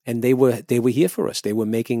 and they were here for us. They were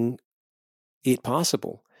making it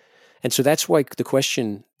possible. And so that's why the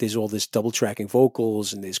question, there's all this double tracking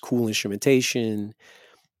vocals and there's cool instrumentation.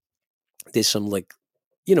 There's some like,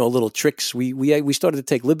 little tricks. We started to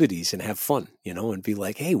take liberties and have fun, and be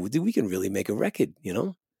like, hey, we can really make a record,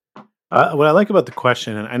 What I like about the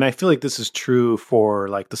question, and I feel like this is true for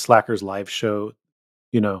like the Slackers live show,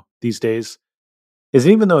 these days, is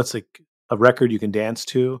even though it's like a record you can dance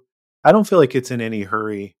to, I don't feel like it's in any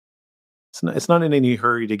hurry. It's not in any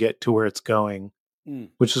hurry to get to where it's going,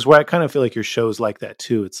 which is why I kind of feel like your show's like that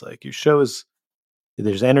too. It's like your show is,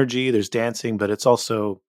 there's energy, there's dancing, but it's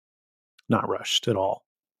also not rushed at all.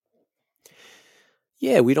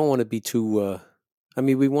 Yeah, we don't want to be too.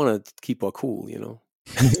 We want to keep our cool,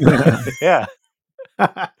 Yeah.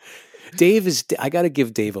 Dave is. I got to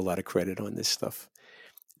give Dave a lot of credit on this stuff.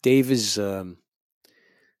 Dave is.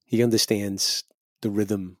 He understands the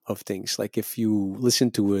rhythm of things. Like if you listen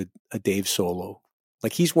to a Dave solo,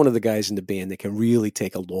 like he's one of the guys in the band that can really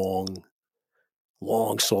take a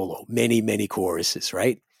long solo, many choruses,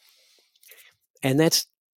 right? And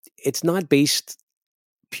it's not based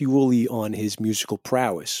purely on his musical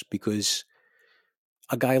prowess, because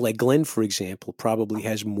a guy like Glenn, for example, probably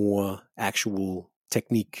has more actual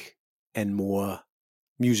technique and more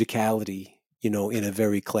musicality, in a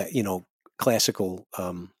very classical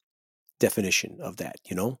definition of that,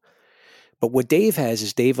 But what Dave has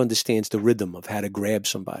is Dave understands the rhythm of how to grab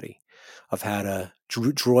somebody, of how to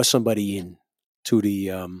draw somebody in to the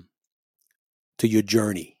to your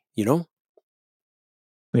journey,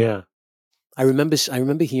 Yeah. I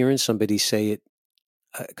remember hearing somebody say it,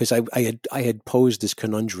 because I had posed this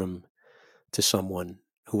conundrum to someone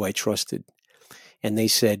who I trusted, and they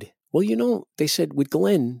said, well, they said with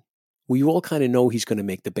Glenn, we all kind of know he's going to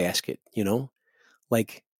make the basket,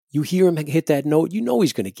 like you hear him hit that note,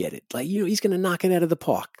 he's going to get it, like he's going to knock it out of the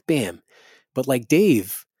park, bam. But like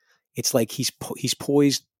Dave, it's like he's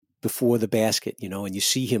poised before the basket, and you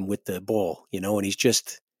see him with the ball, and he's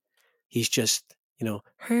just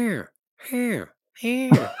here.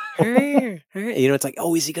 It's like,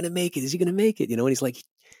 oh, is he going to make it? Is he going to make it? And he's like,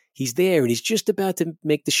 he's there and he's just about to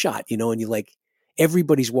make the shot, and you're like,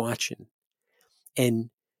 everybody's watching. And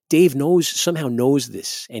Dave somehow knows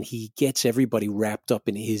this, and he gets everybody wrapped up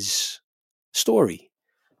in his story,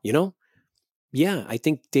 Yeah, I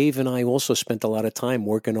think Dave and I also spent a lot of time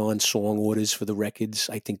working on song orders for the records.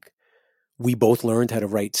 I think we both learned how to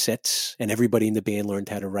write sets, and everybody in the band learned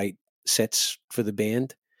how to write sets for the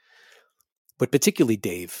band. But particularly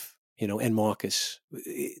Dave, and Marcus,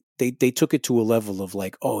 they took it to a level of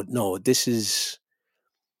like, oh no, this is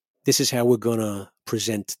how we're gonna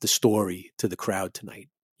present the story to the crowd tonight.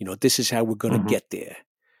 This is how we're gonna get there.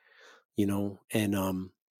 And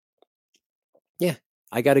yeah,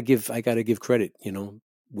 I gotta give credit,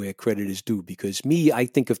 where credit is due, because I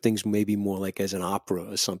think of things maybe more like as an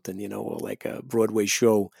opera or something, or like a Broadway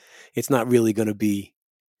show. It's not really gonna be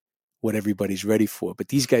what everybody's ready for. But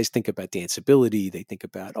these guys think about danceability. They think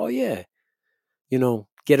about, oh yeah,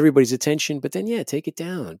 get everybody's attention, but then take it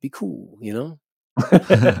down, be cool,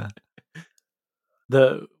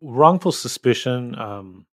 The Wrongful Suspicion,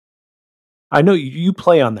 I know you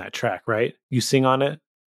play on that track, right? You sing on it?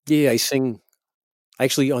 Yeah, I sing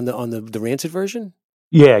actually on the Rancid version.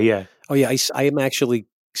 Yeah. Oh yeah, I am actually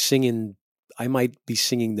singing. I might be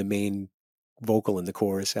singing the main vocal in the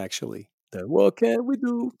chorus, actually. The "What can we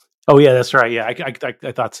do?" Oh yeah, that's right. Yeah,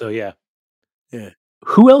 I thought so. Yeah. Yeah.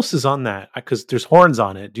 Who else is on that? Because there's horns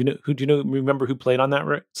on it. Do you know? Remember who played on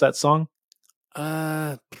that song?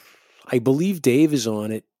 I believe Dave is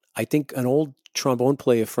on it. I think an old trombone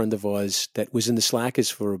player friend of ours that was in the Slackers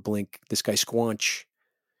for a blink, this guy Squanch,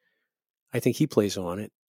 I think he plays on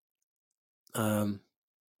it.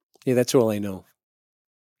 Yeah, that's all I know.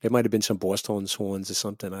 There might have been some Boss Tones horns or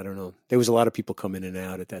something. I don't know. There was a lot of people coming in and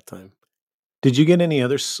out at that time. Did you get any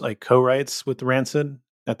other like co-writes with Rancid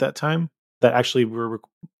at that time that actually were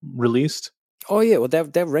released? Oh yeah, well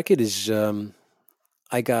that record is.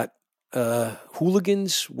 I got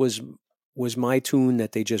Hooligans was my tune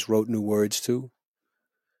that they just wrote new words to.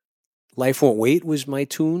 Life Won't Wait was my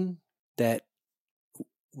tune that,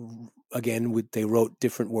 again, they wrote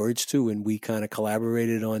different words to, and we kind of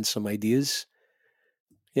collaborated on some ideas.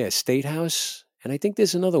 Yeah, State House, and I think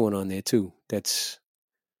there's another one on there too.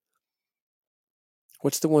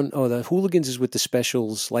 What's the one? Oh, the Hooligans is with the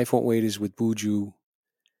Specials. Life Won't Wait is with Buju.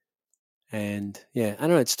 And yeah, I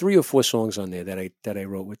don't know. It's 3 or 4 songs on there that I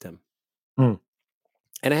wrote with them.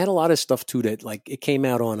 And I had a lot of stuff too that, like, it came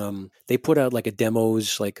out on they put out like a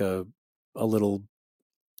demos, like a little,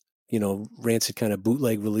 Rancid kind of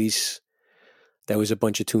bootleg release. That was a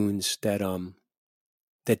bunch of tunes that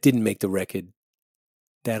didn't make the record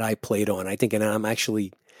that I played on. I think, and I'm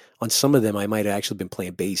actually on some of them, I might have actually been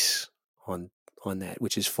playing bass on that,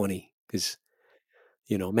 which is funny because,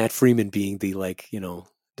 you know, Matt Freeman being the, like, you know,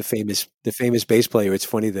 the famous bass player. It's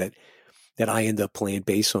funny that I end up playing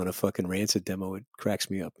bass on a fucking Rancid demo. It cracks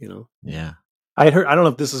me up, you know? Yeah. I heard, I don't know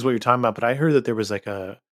if this is what you're talking about, but I heard that there was like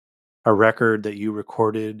a record that you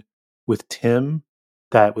recorded with Tim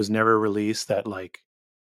that was never released that, like,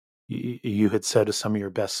 you had said is some of your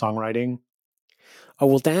best songwriting. Oh,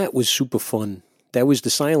 well, that was super fun. That was the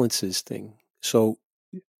Silences thing. So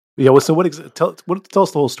yeah, well, so tell us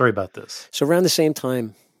the whole story about this. So around the same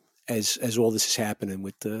time as all this is happening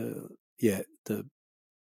with the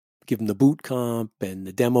give them the boot comp and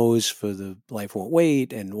the demos for the Life Won't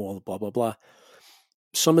Wait and all the blah, blah, blah.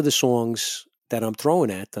 Some of the songs that I'm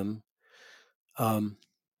throwing at them, and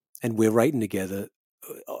we're writing together,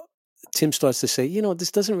 Tim starts to say, you know,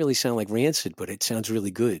 this doesn't really sound like Rancid, but it sounds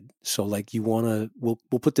really good. So, like, we'll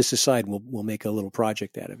put this aside and we'll make a little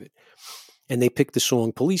project out of it. And they picked the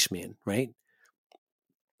song Policeman, right?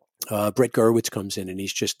 Brett Gurwitz comes in and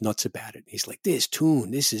he's just nuts about it. He's like, this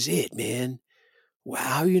tune, this is it, man. Wow,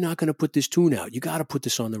 how are you not going to put this tune out? You got to put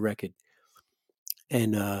this on the record.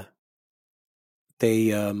 And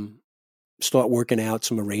they start working out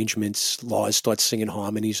some arrangements. Laws starts singing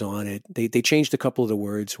harmonies on it. They changed a couple of the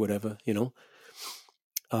words, whatever, you know.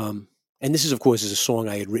 And this is, of course, is a song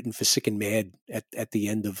I had written for Sick and Mad at the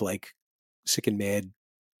end of, like, Sick and Mad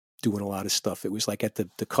doing a lot of stuff. It was like at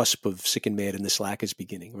the cusp of Sick and Mad and the Slackers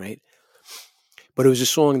beginning, right? But it was a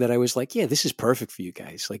song that I was like, yeah, this is perfect for you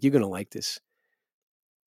guys. Like, you're going to like this.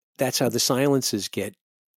 That's how the Silences get,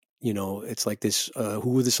 you know, it's like this,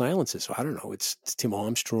 who are the Silences? I don't know. It's Tim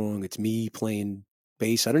Armstrong. It's me playing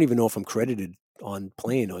bass. I don't even know if I'm credited on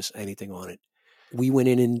playing or anything on it. We went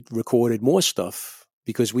in and recorded more stuff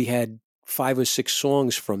because we had 5 or 6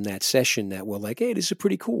 songs from that session that were like, hey, this is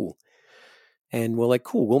pretty cool. And we're like,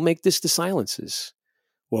 cool, we'll make this the Silences,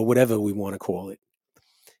 or whatever we want to call it.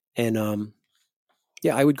 And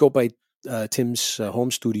yeah, I would go by Tim's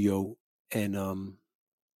home studio, and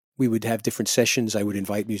we would have different sessions. I would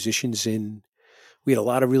invite musicians in. We had a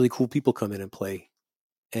lot of really cool people come in and play.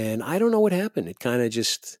 And I don't know what happened. It kind of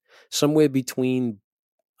just somewhere between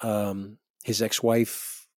his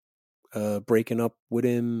ex-wife breaking up with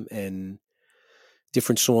him and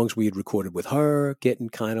different songs we had recorded with her getting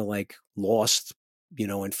kind of like lost, you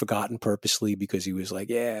know, and forgotten purposely because he was like,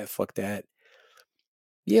 yeah, fuck that.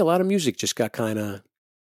 Yeah, a lot of music just got kind of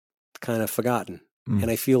forgotten. And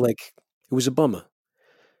I feel like it was a bummer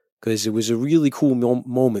because it was a really cool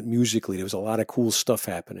moment musically. There was a lot of cool stuff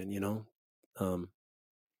happening, you know.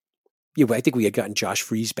 Yeah, but I think we had gotten Josh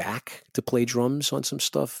Freese back to play drums on some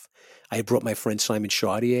stuff. I had brought my friend Simon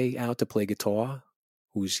Chartier out to play guitar,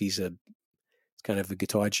 he's kind of a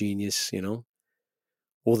guitar genius, you know.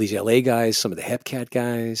 All these LA guys, some of the Hepcat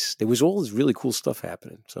guys. There was all this really cool stuff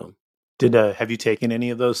happening. So, have you taken any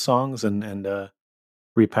of those songs and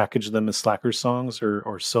repackaged them as Slackers songs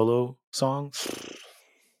or solo songs?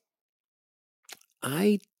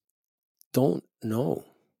 I don't know.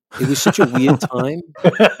 It was such a weird time.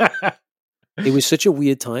 It was such a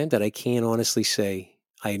weird time that I can't honestly say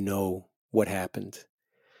I know what happened.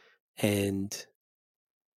 And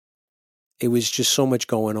it was just so much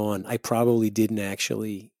going on. I probably didn't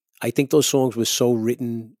actually. I think those songs were so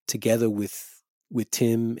written together with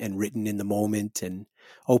Tim and written in the moment. And,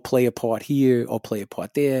 oh, play a part here. Oh, play a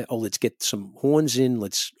part there. Oh, let's get some horns in.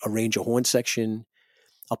 Let's arrange a horn section.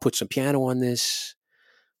 I'll put some piano on this.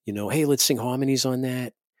 You know, hey, let's sing harmonies on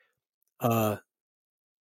that.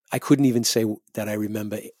 I couldn't even say that I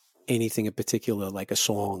remember anything in particular, like a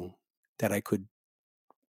song that I could.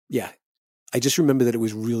 Yeah, I just remember that it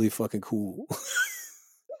was really fucking cool.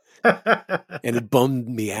 And it bummed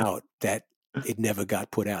me out that it never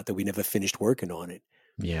got put out, that we never finished working on it.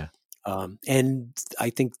 Yeah. And I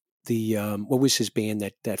think what was his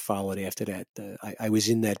band that followed after that? I was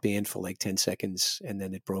in that band for like 10 seconds and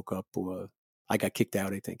then it broke up, or I got kicked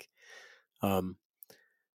out, I think.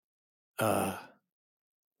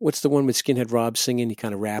 What's the one with Skinhead Rob singing? He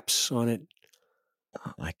kind of raps on it.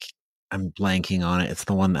 Like, I'm blanking on it. It's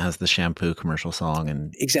the one that has the shampoo commercial song.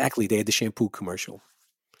 And exactly, they had the shampoo commercial.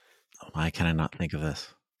 Why can I not think of this?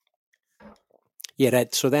 Yeah,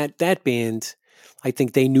 that band, I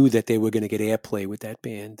think they knew that they were going to get airplay with that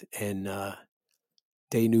band, and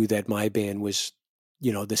they knew that my band was,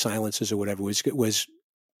 you know, the Silences or whatever was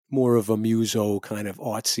more of a muso kind of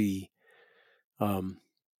artsy,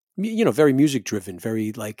 you know, very music driven,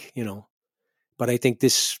 very like, you know. But I think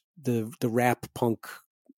the rap punk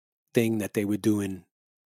thing that they were doing,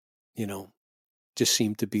 you know, just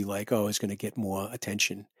seemed to be like, oh, it's going to get more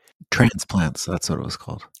attention. Transplants, that's what it was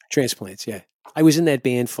called. Transplants, yeah. I was in that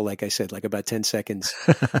band for, like I said, like about 10 seconds.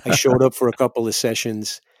 I showed up for a couple of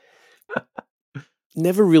sessions.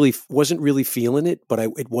 Wasn't really feeling it, but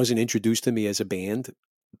it wasn't introduced to me as a band.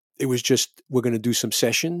 It was just, we're going to do some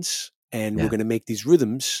sessions and we're going to make these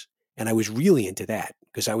rhythms. And I was really into that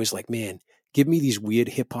because I was like, man, give me these weird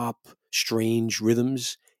hip hop, strange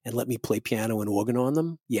rhythms and let me play piano and organ on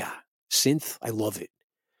them. Yeah. Synth, I love it.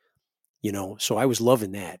 So I was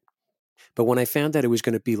loving that. But when I found out it was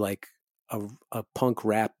going to be like a punk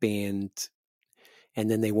rap band, and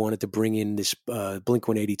then they wanted to bring in this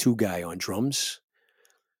Blink-182 guy on drums,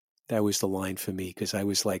 that was the line for me because I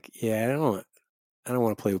was like, yeah, I don't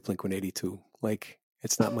want to play with Blink-182. Like,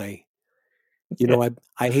 it's not my,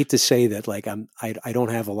 I hate to say that, like, I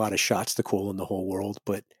don't have a lot of shots to call in the whole world,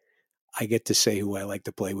 but I get to say who I like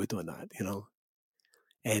to play with or not,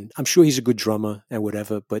 And I'm sure he's a good drummer and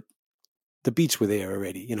whatever, but the beats were there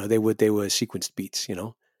already. They were sequenced beats.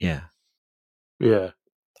 Yeah. Yeah.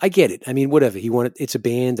 I get it. I mean, whatever it's a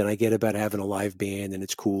band, and I get about having a live band, and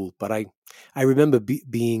it's cool. But I remember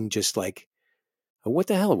being just like, what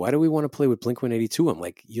the hell? Why do we want to play with Blink-182? I'm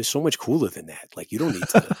like, you're so much cooler than that. Like, you don't need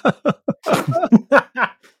to.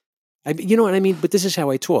 You know what I mean? But this is how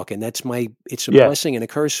I talk, and it's a blessing and a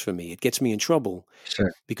curse for me. It gets me in trouble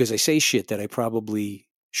because I say shit that I probably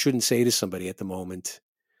shouldn't say to somebody at the moment.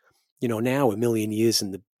 Now a million years in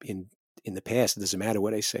the past, it doesn't matter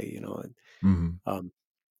what I say.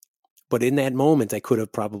 But in that moment, I could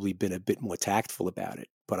have probably been a bit more tactful about it.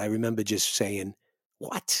 But I remember just saying,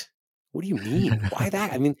 "What? What do you mean? Why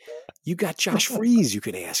that? I mean, you got Josh Freese you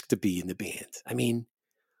could ask to be in the band. I mean,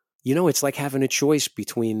 it's like having a choice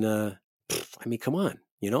between. Come on,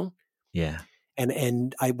 Yeah.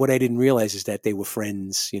 And what I didn't realize is that they were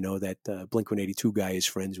friends. That Blink-182 guy is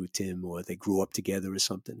friends with Tim, or they grew up together or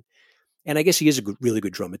something. And I guess he is a really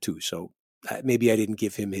good drummer too. So maybe I didn't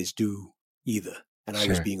give him his due either, and I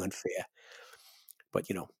was being unfair. But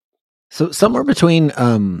So somewhere between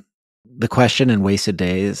the question and Wasted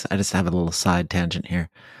Days, I just have a little side tangent here.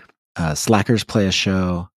 Slackers play a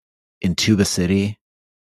show in Tuba City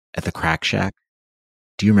at the Crack Shack.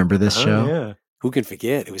 Do you remember this show? Yeah. Who can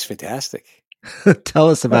forget? It was fantastic. Tell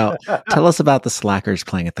us about the Slackers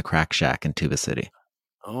playing at the Crack Shack in Tuba City.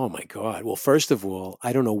 Oh my God. Well, first of all,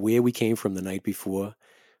 I don't know where we came from the night before,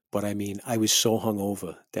 but I mean, I was so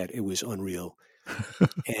hungover that it was unreal.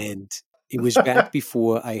 And it was back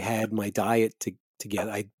before I had my diet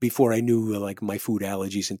together. Before I knew like my food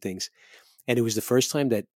allergies and things. And it was the first time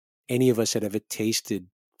that any of us had ever tasted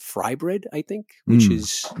fry bread, I think, which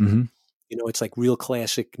is, it's like real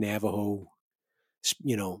classic Navajo,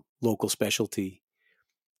 local specialty.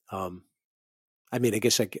 I mean, I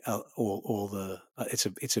guess all the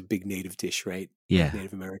it's a big native dish, right? Yeah,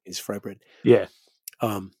 Native Americans fry bread. Yeah.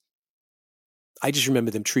 I just remember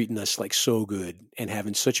them treating us like so good and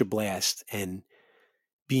having such a blast and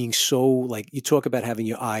being so like, you talk about having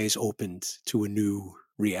your eyes opened to a new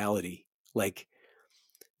reality. Like,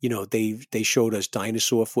 they showed us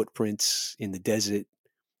dinosaur footprints in the desert.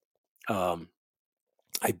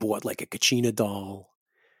 I bought like a Kachina doll.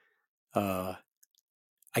 I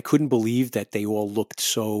couldn't believe that they all looked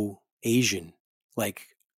so Asian. Like,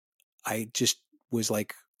 I just was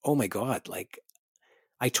like, oh my God, like,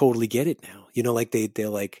 I totally get it now. Like they're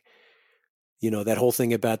like, that whole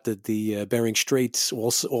thing about the Bering Straits,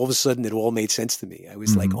 all of a sudden it all made sense to me. I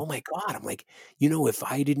was like, oh my God. I'm like,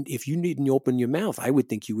 if you didn't open your mouth, I would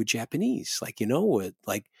think you were Japanese. Like,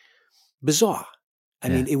 like bizarre. I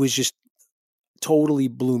mean, it was just totally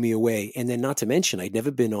blew me away. And then not to mention, I'd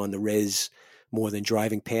never been on the res more than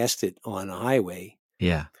driving past it on a highway.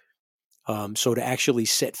 Yeah. So to actually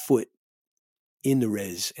set foot in the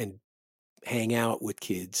res and hang out with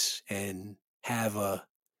kids and have a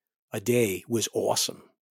day was awesome.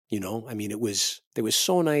 I mean, they was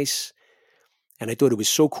so nice. And I thought it was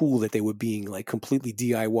so cool that they were being like completely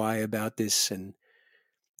DIY about this. And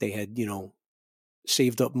they had,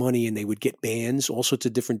 saved up money and they would get bands, all sorts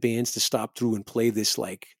of different bands to stop through and play this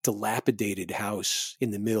like dilapidated house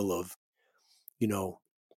in the middle of,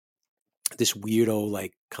 this weirdo,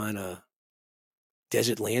 like kind of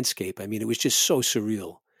desert landscape. I mean, it was just so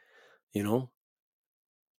surreal,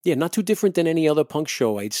 Yeah, not too different than any other punk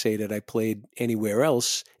show I'd say that I played anywhere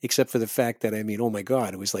else, except for the fact that, I mean, oh my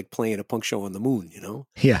God, it was like playing a punk show on the moon,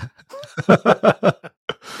 Yeah.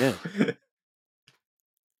 Yeah.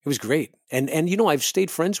 It was great. And I've stayed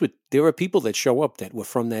friends with, there are people that show up that were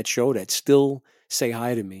from that show that still say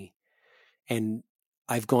hi to me. And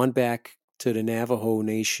I've gone back to the Navajo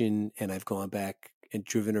Nation and I've gone back and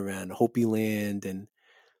driven around Hopi land and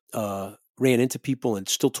ran into people and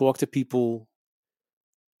still talk to people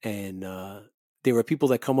And there are people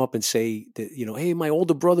that come up and say that, you know, hey, my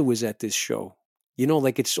older brother was at this show. You know,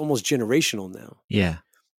 like it's almost generational now. Yeah.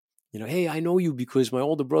 You know, hey, I know you because my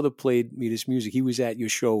older brother played me this music. He was at your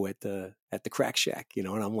show at the Crack Shack, you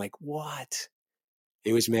know, and I'm like, what?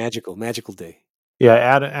 It was magical day. Yeah,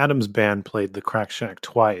 Adam's band played the Crack Shack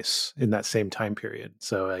twice in that same time period.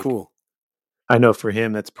 So like, Cool. I know for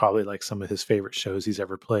him, that's probably like some of his favorite shows he's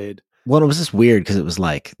ever played. Well, it was just weird because it was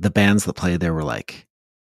like the bands that played there were like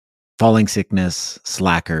Falling Sickness,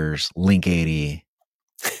 Slackers, Link 80.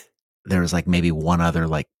 There was like maybe one other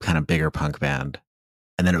like kind of bigger punk band.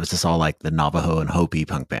 And then it was just all like the Navajo and Hopi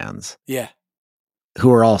punk bands. Yeah. Who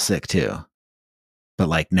were all sick too, but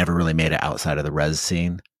like never really made it outside of the res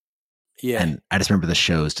scene. Yeah. And I just remember the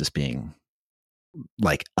shows just being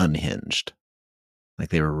like unhinged. Like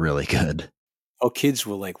they were really good. Oh, kids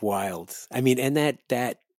were like wild. I mean, and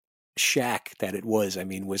that shack that it was, I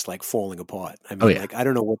mean, was like falling apart. I mean, like, I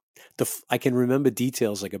don't know what I can remember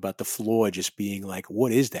details like about the floor just being like,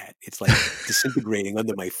 what is that? It's like disintegrating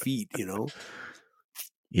under my feet, you know?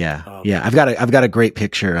 Yeah. Yeah. I've got a great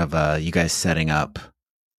picture of you guys setting up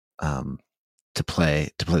to play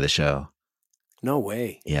the show. No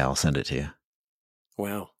way. Yeah, I'll send it to you.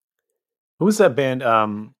 Wow. What was that band?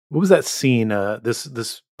 What was that scene?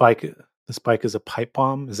 This bike is a pipe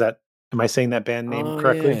bomb. Am I saying that band name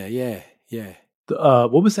correctly? Yeah.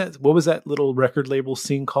 What was that little record label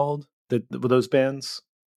scene called? With those bands?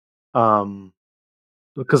 Because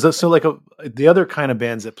the other kind of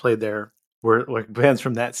bands that played there were like bands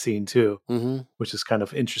from that scene too, which is kind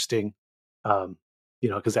of interesting. You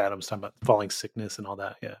know, because Adam's talking about Falling Sickness and all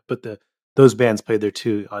that. Yeah, but those bands played there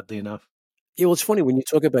too. Oddly enough. Yeah, well, it's funny when you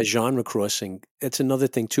talk about genre crossing. It's another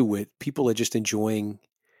thing too, where people are just enjoying.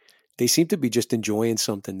 They seem to be just enjoying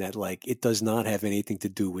something that like it does not have anything to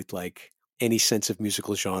do with like any sense of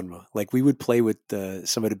musical genre. Like we would play with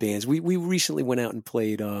some of the bands. We recently went out and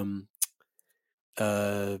played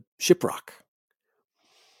Shiprock.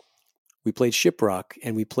 We played Shiprock,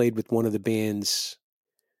 and we played with one of the bands.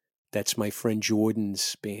 That's my friend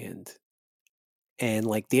Jordan's band, and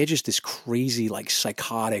like they're just this crazy, like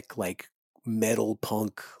psychotic, like metal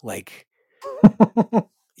punk, like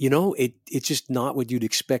you know, it's just not what you'd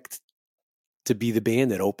expect to be the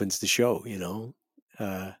band that opens the show, you know.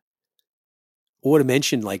 Or to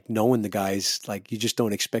mention, like knowing the guys, like you just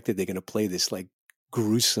don't expect that they're going to play this like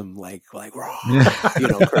gruesome, like you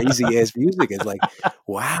know, crazy ass music. It's like,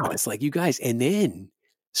 wow, it's like you guys, and then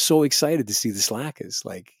so excited to see the Slackers.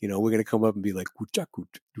 Like, you know, we're going to come up and be like, you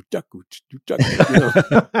know.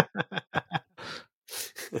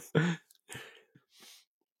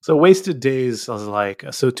 So Wasted Days, I was like,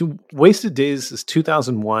 Wasted Days is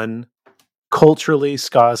 2001. Culturally,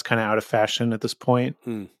 ska is kind of out of fashion at this point.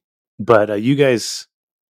 But you guys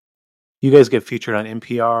get featured on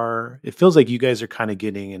NPR. It feels like you guys are kind of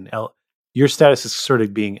getting your status is sort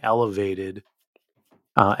of being elevated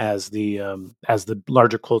as the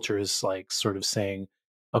larger culture is like sort of saying,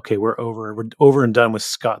 okay, we're over and done with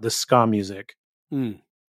ska music.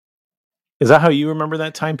 Is that how you remember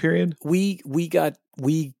that time period? We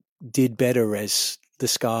did better as the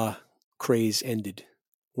ska craze ended.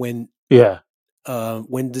 When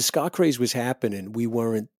the ska craze was happening, we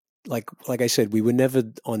weren't like I said, we were never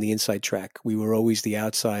on the inside track. We were always the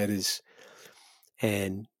outsiders,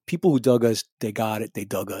 and people who dug us, they got it, they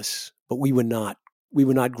dug us. But we were not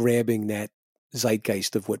grabbing that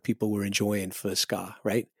zeitgeist of what people were enjoying for ska,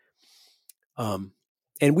 right? And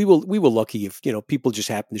we were lucky if, you know, people just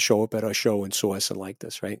happened to show up at our show and saw us and liked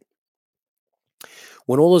us, right?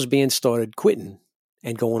 When all those bands started quitting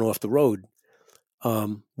and going off the road,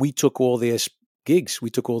 we took all their gigs. We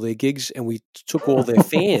took all their gigs, and we took all their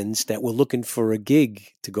fans that were looking for a gig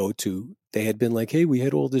to go to. They had been like, hey, we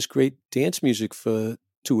had all this great dance music for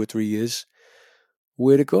 2 or 3 years.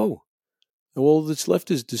 Where'd it go? All that's left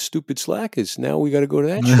is the stupid Slackers. Now we got to go to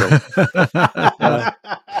that show.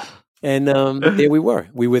 And there we were.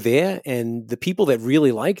 We were there, and the people that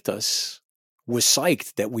really liked us were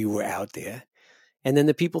psyched that we were out there. And then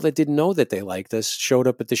the people that didn't know that they liked us showed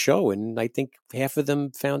up at the show, and I think half of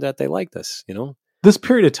them found out they liked us, you know? This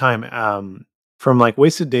period of time, from like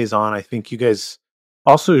Wasted Days on, I think you guys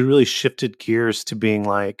also really shifted gears to being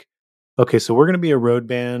like, okay, so we're going to be a road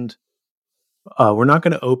band. We're not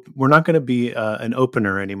going to be an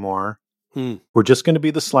opener anymore. We're just going to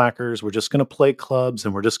be the Slackers. We're just going to play clubs,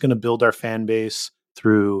 and we're just going to build our fan base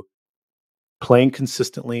through playing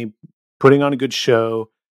consistently, putting on a good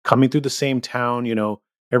show, coming through the same town, you know,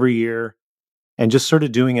 every year, and just sort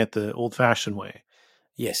of doing it the old-fashioned way.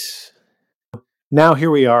 Yes. Now here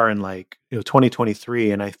we are in like, you know, 2023,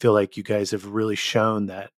 and I feel like you guys have really shown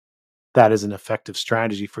that that is an effective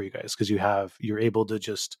strategy for you guys, because you're able to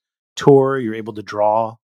just tour, you're able to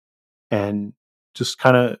draw, and just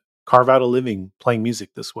kind of carve out a living playing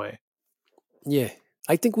music this way. Yeah.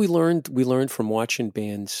 I think we learned from watching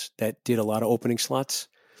bands that did a lot of opening slots.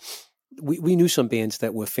 We knew some bands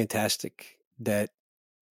that were fantastic that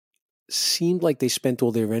seemed like they spent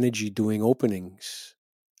all their energy doing openings,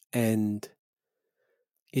 and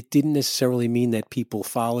it didn't necessarily mean that people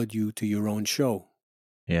followed you to your own show.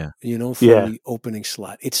 Yeah. For the opening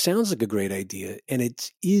slot. It sounds like a great idea, and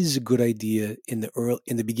it is a good idea in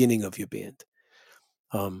the beginning of your band.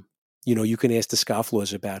 You can ask the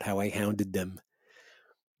Scofflaws about how I hounded them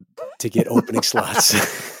to get opening slots.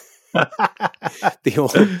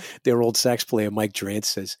 Their old sax player, Mike Drance,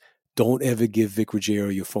 says, "Don't ever give Vic Ruggiero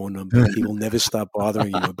your phone number. He will never stop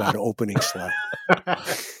bothering you about an opening slot."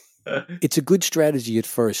 It's a good strategy at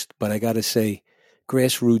first, but I got to say,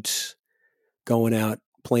 grassroots, going out,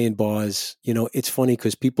 playing bars, it's funny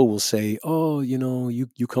because people will say, "Oh,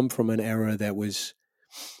 you come from an era that was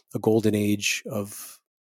a golden age of,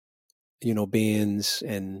 bands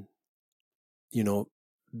and,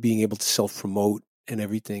 being able to self-promote and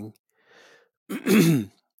everything."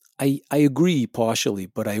 I agree partially,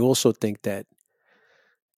 but I also think that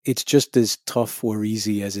it's just as tough or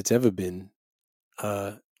easy as it's ever been,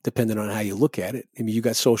 depending on how you look at it. I mean, you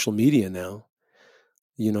got social media now.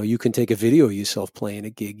 You can take a video of yourself playing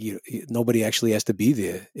a gig. Nobody actually has to be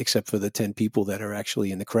there except for the 10 people that are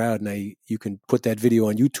actually in the crowd. Now you can put that video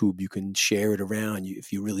on YouTube. You can share it around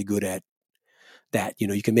if you're really good at that.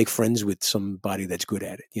 You can make friends with somebody that's good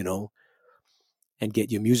at it, and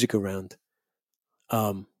get your music around.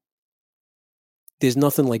 There's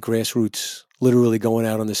nothing like grassroots, literally going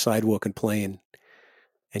out on the sidewalk and playing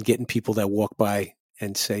and getting people that walk by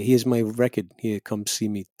and say, "Here's my record. Here, come see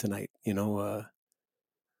me tonight."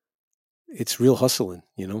 It's real hustling,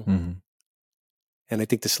 Mm-hmm. And I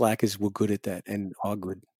think the Slackers were good at that and are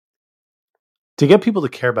good. To get people to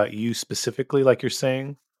care about you specifically, like you're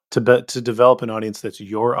saying, to develop an audience that's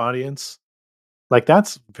your audience, like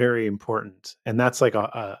that's very important. And that's like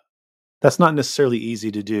that's not necessarily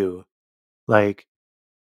easy to do. Like,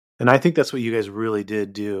 and I think that's what you guys really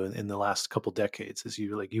did do in the last couple decades, is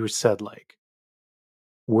you said, like,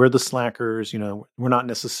 we're the Slackers, we're not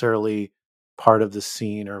necessarily part of the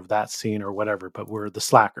scene or of that scene or whatever, but we're the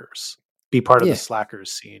Slackers. Be part of the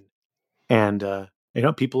Slackers scene. And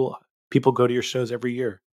people go to your shows every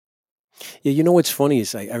year. Yeah, what's funny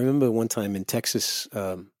is I remember one time in Texas,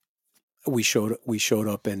 we showed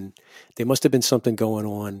up, and there must have been something going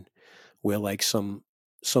on where like some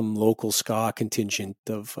local ska contingent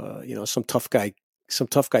of some tough guy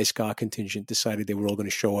ska contingent decided they were all going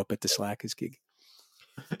to show up at the Slackers gig.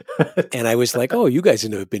 And I was like, "Oh, you guys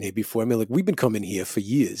have never been here before." I mean, like, we've been coming here for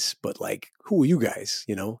years, but like, who are you guys?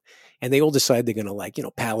 And they all decide they're gonna, like,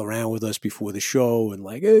 pal around with us before the show and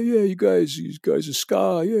like, "Hey, yeah, you guys are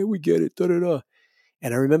ska. Yeah, we get it." Da da da.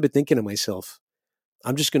 And I remember thinking to myself,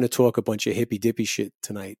 I'm just gonna talk a bunch of hippy dippy shit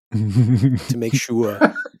tonight to make sure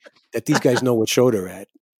that these guys know what show they're at.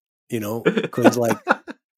 Because like,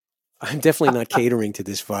 I'm definitely not catering to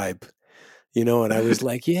this vibe. And I was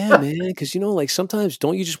like, "Yeah, man," because like sometimes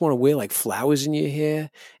don't you just want to wear like flowers in your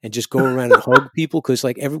hair and just go around and hug people? Because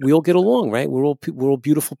like we all get along, right? We're all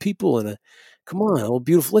beautiful people, and come on, all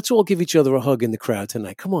beautiful. Let's all give each other a hug in the crowd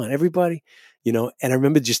tonight. Come on, everybody, And I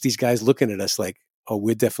remember just these guys looking at us like, "Oh,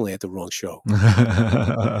 we're definitely at the wrong show."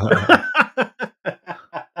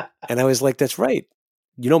 And I was like, "That's right.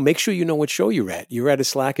 Make sure you know what show you're at. You're at a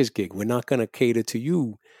Slackers gig. We're not going to cater to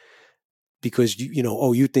you because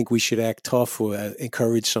you think we should act tough or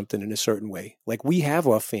encourage something in a certain way. Like, we have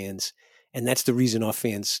our fans, and that's the reason our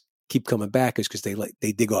fans keep coming back, is because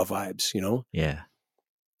they dig our vibes, Yeah.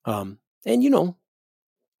 And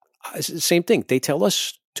same thing. They tell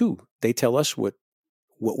us too. They tell us what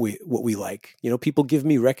we like. People give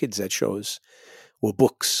me records at shows or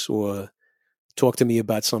books or talk to me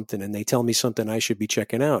about something, and they tell me something I should be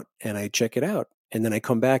checking out, and I check it out, and then I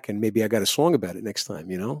come back and maybe I got a song about it next time.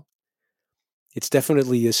 It's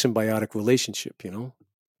definitely a symbiotic relationship,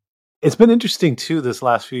 It's been interesting too this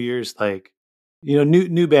last few years. Like,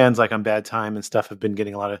 new bands like On Bad Time and stuff have been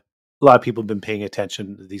getting a lot of people have been paying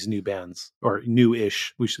attention to these new bands, or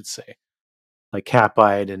new-ish, we should say, like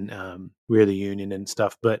Catbite and We're the Union and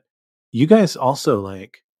stuff. But you guys also,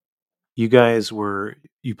 like, you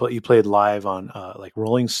played live on like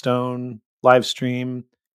Rolling Stone live stream.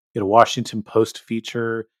 You had a Washington Post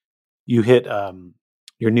feature. You hit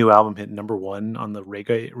your new album hit #1 on the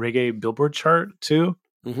reggae Billboard chart too.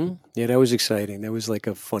 Mm-hmm. Yeah, that was exciting. That was like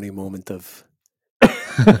a funny moment of,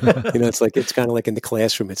 it's kind of like in the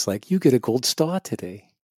classroom. It's like, you get a gold star today.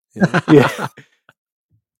 You know? Yeah.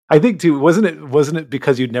 I think too, wasn't it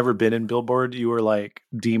because you'd never been in Billboard, you were like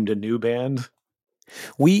deemed a new band?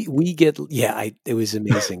 We get it was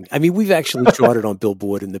amazing. I mean, we've actually charted on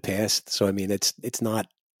Billboard in the past, so I mean, it's not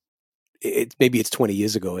maybe it's 20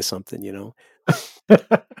 years ago or something, you know.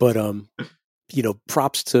 But you know,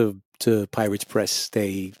 props to Pirates Press.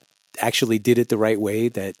 They actually did it the right way.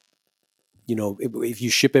 That, you know, if you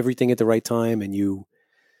ship everything at the right time and you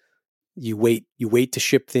wait to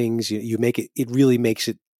ship things, you make it really makes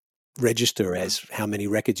it register as how many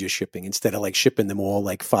records you're shipping, instead of like shipping them all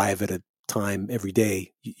like 5 at a time every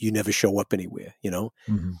day. You never show up anywhere, you know.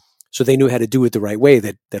 Mm-hmm. So they knew how to do it the right way,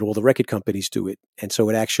 that all the record companies do it, and so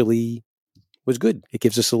it actually was good. It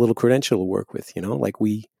gives us a little credential to work with, you know, like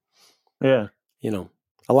yeah, you know,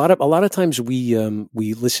 a lot of times we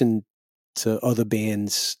listen to other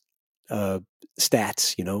bands'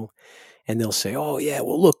 stats, you know, and they'll say, "Oh yeah,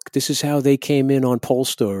 well look, this is how they came in on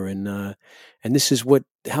Polestar, and this is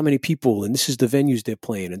how many people, and this is the venues they're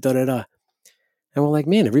playing, and da da da." And we're like,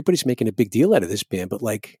 man, everybody's making a big deal out of this band, but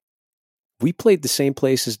like, we played the same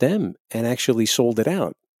place as them and actually sold it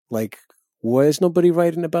out. Like, why is nobody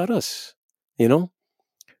writing about us? You know?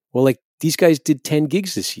 Well, like, these guys did 10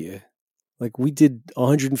 gigs this year. Like, we did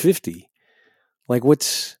 150. Like,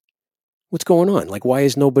 what's going on? Like, why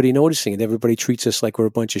is nobody noticing it? Everybody treats us like we're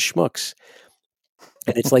a bunch of schmucks.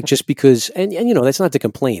 And it's like, just because, and you know, that's not to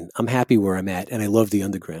complain. I'm happy where I'm at, and I love the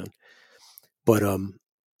underground. But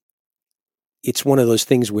it's one of those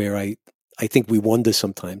things where I think we wonder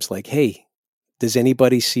sometimes, like, hey, does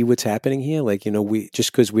anybody see what's happening here? Like, you know,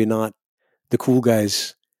 just because we're not the cool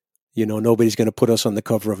guys, you know, nobody's going to put us on the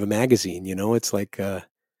cover of a magazine. You know, it's like, I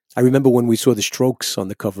remember when we saw the Strokes on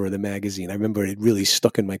the cover of the magazine. I remember it really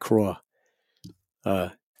stuck in my craw.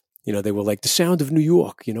 You know, they were like, the sound of New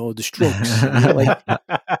York, you know, the Strokes. And you're like, give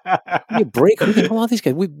me a break. Who the hell are these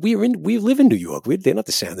guys? We live in New York. They're not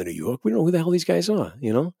the sound of New York. We don't know who the hell these guys are,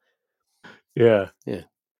 you know? Yeah. Yeah.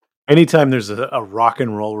 Anytime there's a rock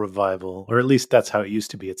and roll revival, or at least that's how it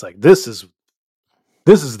used to be, it's like, this is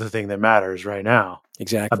the thing that matters right now.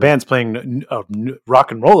 Exactly. A band's playing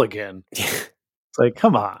rock and roll again. It's like,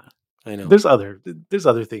 come on. I know. There's other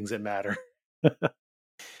things that matter.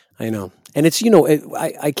 I know. And it's, you know,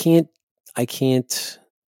 I can't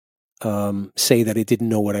say that I didn't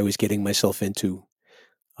know what I was getting myself into.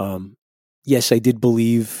 Yes, I did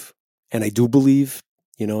believe, and I do believe,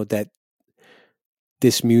 you know, that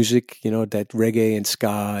this music, you know, that reggae and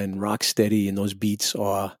ska and rock steady and those beats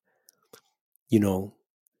are, you know,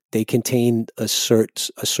 they contain a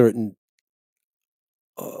certain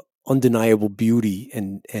undeniable beauty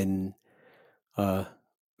and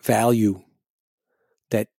value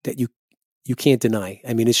that you can't deny.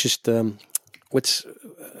 I mean, it's just I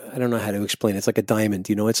don't know how to explain it. It's like a diamond,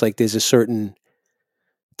 you know. It's like there's a certain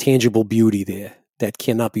tangible beauty there that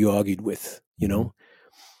cannot be argued with, you know.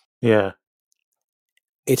 Yeah.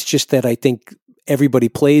 It's just that I think everybody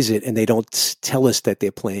plays it and they don't tell us that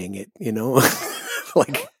they're playing it, you know.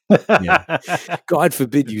 Like, God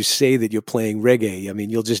forbid you say that you're playing reggae. I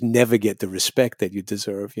mean, you'll just never get the respect that you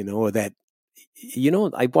deserve, you know, or that, you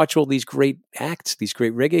know, I watch all these great acts, these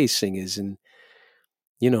great reggae singers, and,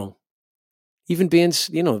 you know, even bands,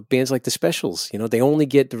 you know, bands like the Specials, you know, they only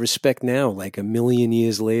get the respect now, like a million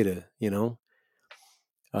years later, you know.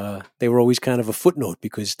 They were always kind of a footnote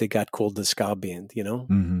because they got called the ska band, you know.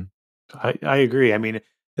 Mm-hmm. I agree. I mean,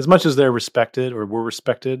 as much as they're respected or were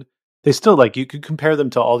respected, they still, like, you could compare them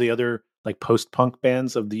to all the other like post-punk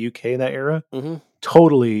bands of the UK in that era. Mm-hmm.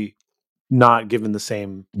 Totally not given the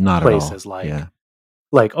same place as like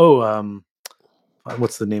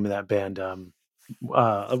what's the name of that band?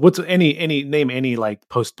 What's any like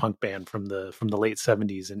post-punk band from the late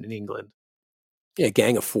 70s in England? Yeah,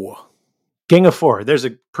 Gang of Four. Gang of Four. There's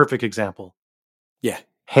a perfect example. Yeah.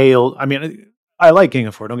 Hailed. I mean, I like Gang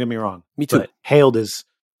of Four. Don't get me wrong. Me too. But Hailed is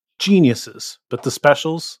geniuses. But the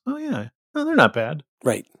Specials, oh yeah, no, they're not bad.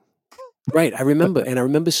 Right. Right. I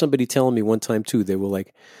remember somebody telling me one time too. They were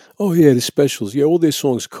like, "Oh yeah, the Specials. Yeah, all their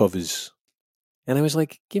songs covers." And I was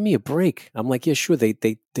like, "Give me a break." I'm like, "Yeah, sure. They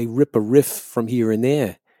rip a riff from here and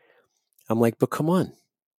there." I'm like, "But come on,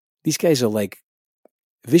 these guys are like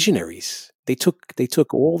visionaries. They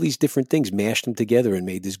took all these different things, mashed them together, and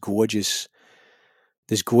made this gorgeous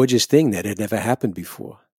thing that had never happened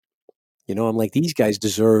before." You know, I'm like, these guys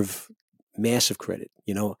deserve massive credit.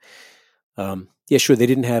 You know, yeah, sure, they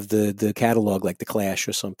didn't have the catalog like the Clash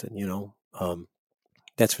or something. You know,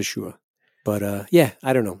 that's for sure. But yeah,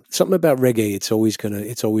 I don't know, something about reggae. It's always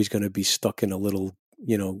gonna be stuck in a little,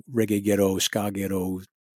 you know, reggae ghetto, ska ghetto.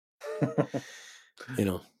 You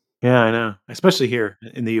know. Yeah, I know. Especially here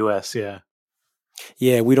in the US. Yeah.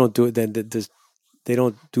 Yeah, we don't do it. Then they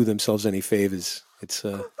don't do themselves any favors. It's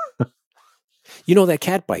you know, that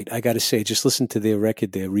cat bite. I got to say, just listen to their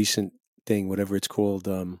record, their recent thing, whatever it's called,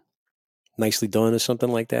 Nicely Done or something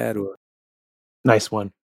like that, or Nice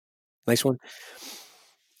one. Nice One.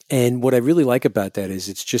 And what I really like about that is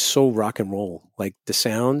it's just so rock and roll. Like the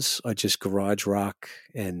sounds are just garage rock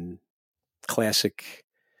and classic,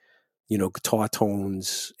 you know, guitar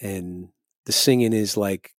tones, and the singing is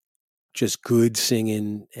like just good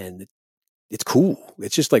singing, and it's cool.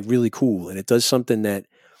 It's just like really cool, and it does something that,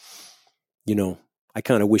 you know, I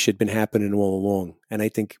kind of wish had been happening all along. And I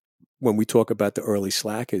think when we talk about the early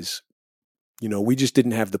Slackers, you know, we just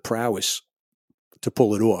didn't have the prowess to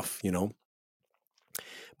pull it off, you know.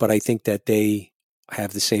 But I think that they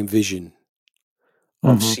have the same vision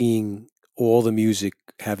of seeing all the music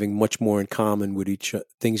having much more in common with each other.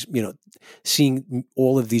 Things, you know, seeing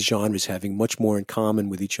all of these genres having much more in common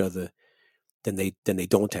with each other than they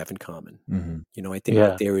don't have in common. Mm-hmm. You know, I think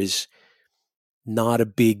that there is not a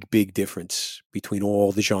big difference between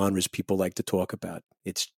all the genres people like to talk about.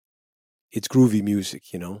 It's groovy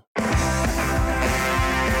music, you know.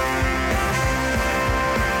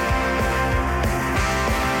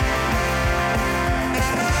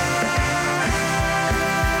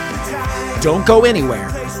 Don't go anywhere.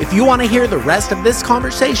 If you want to hear the rest of this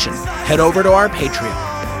conversation, head over to our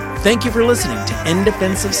Patreon. Thank you for listening to In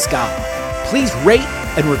Defense of Ska. Please rate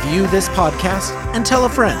and review this podcast and tell a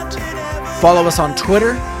friend. Follow us on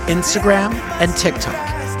Twitter, Instagram, and TikTok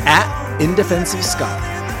at In Defense of Ska.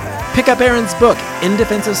 Pick up Aaron's book, In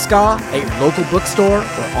Defense of Ska, at your local bookstore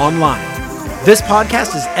or online. This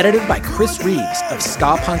podcast is edited by Chris Reeves of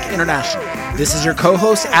Ska Punk International. This is your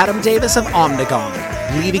co-host, Adam Davis of Omnigong,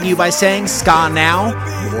 leaving you by saying ska now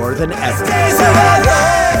more than ever.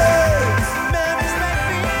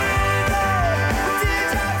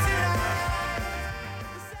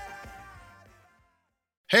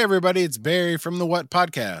 Hey everybody, it's Barry from the What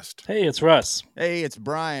Podcast. Hey, it's Russ. Hey, it's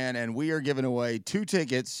Brian, and we are giving away 2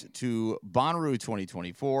 tickets to Bonnaroo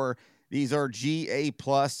 2024. These are GA+,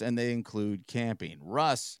 and they include camping.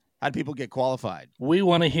 Russ, how do people get qualified? We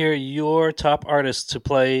want to hear your top artists to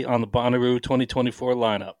play on the Bonnaroo 2024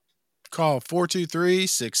 lineup. Call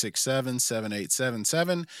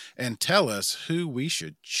 423-667-7877 and tell us who we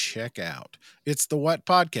should check out. It's the What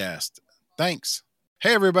Podcast. Thanks.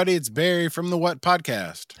 Hey everybody, it's Barry from the What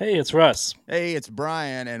Podcast. Hey, it's Russ. Hey, it's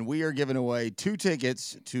Brian, and we are giving away 2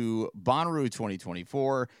 tickets to Bonnaroo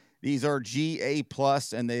 2024. These are GA+,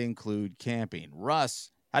 and they include camping.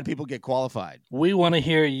 Russ, how do people get qualified? We want to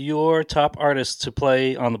hear your top artists to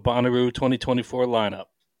play on the Bonnaroo 2024 lineup.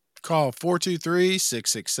 Call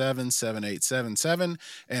 423-667-7877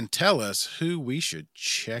 and tell us who we should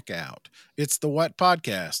check out. It's the What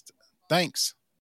Podcast. Thanks.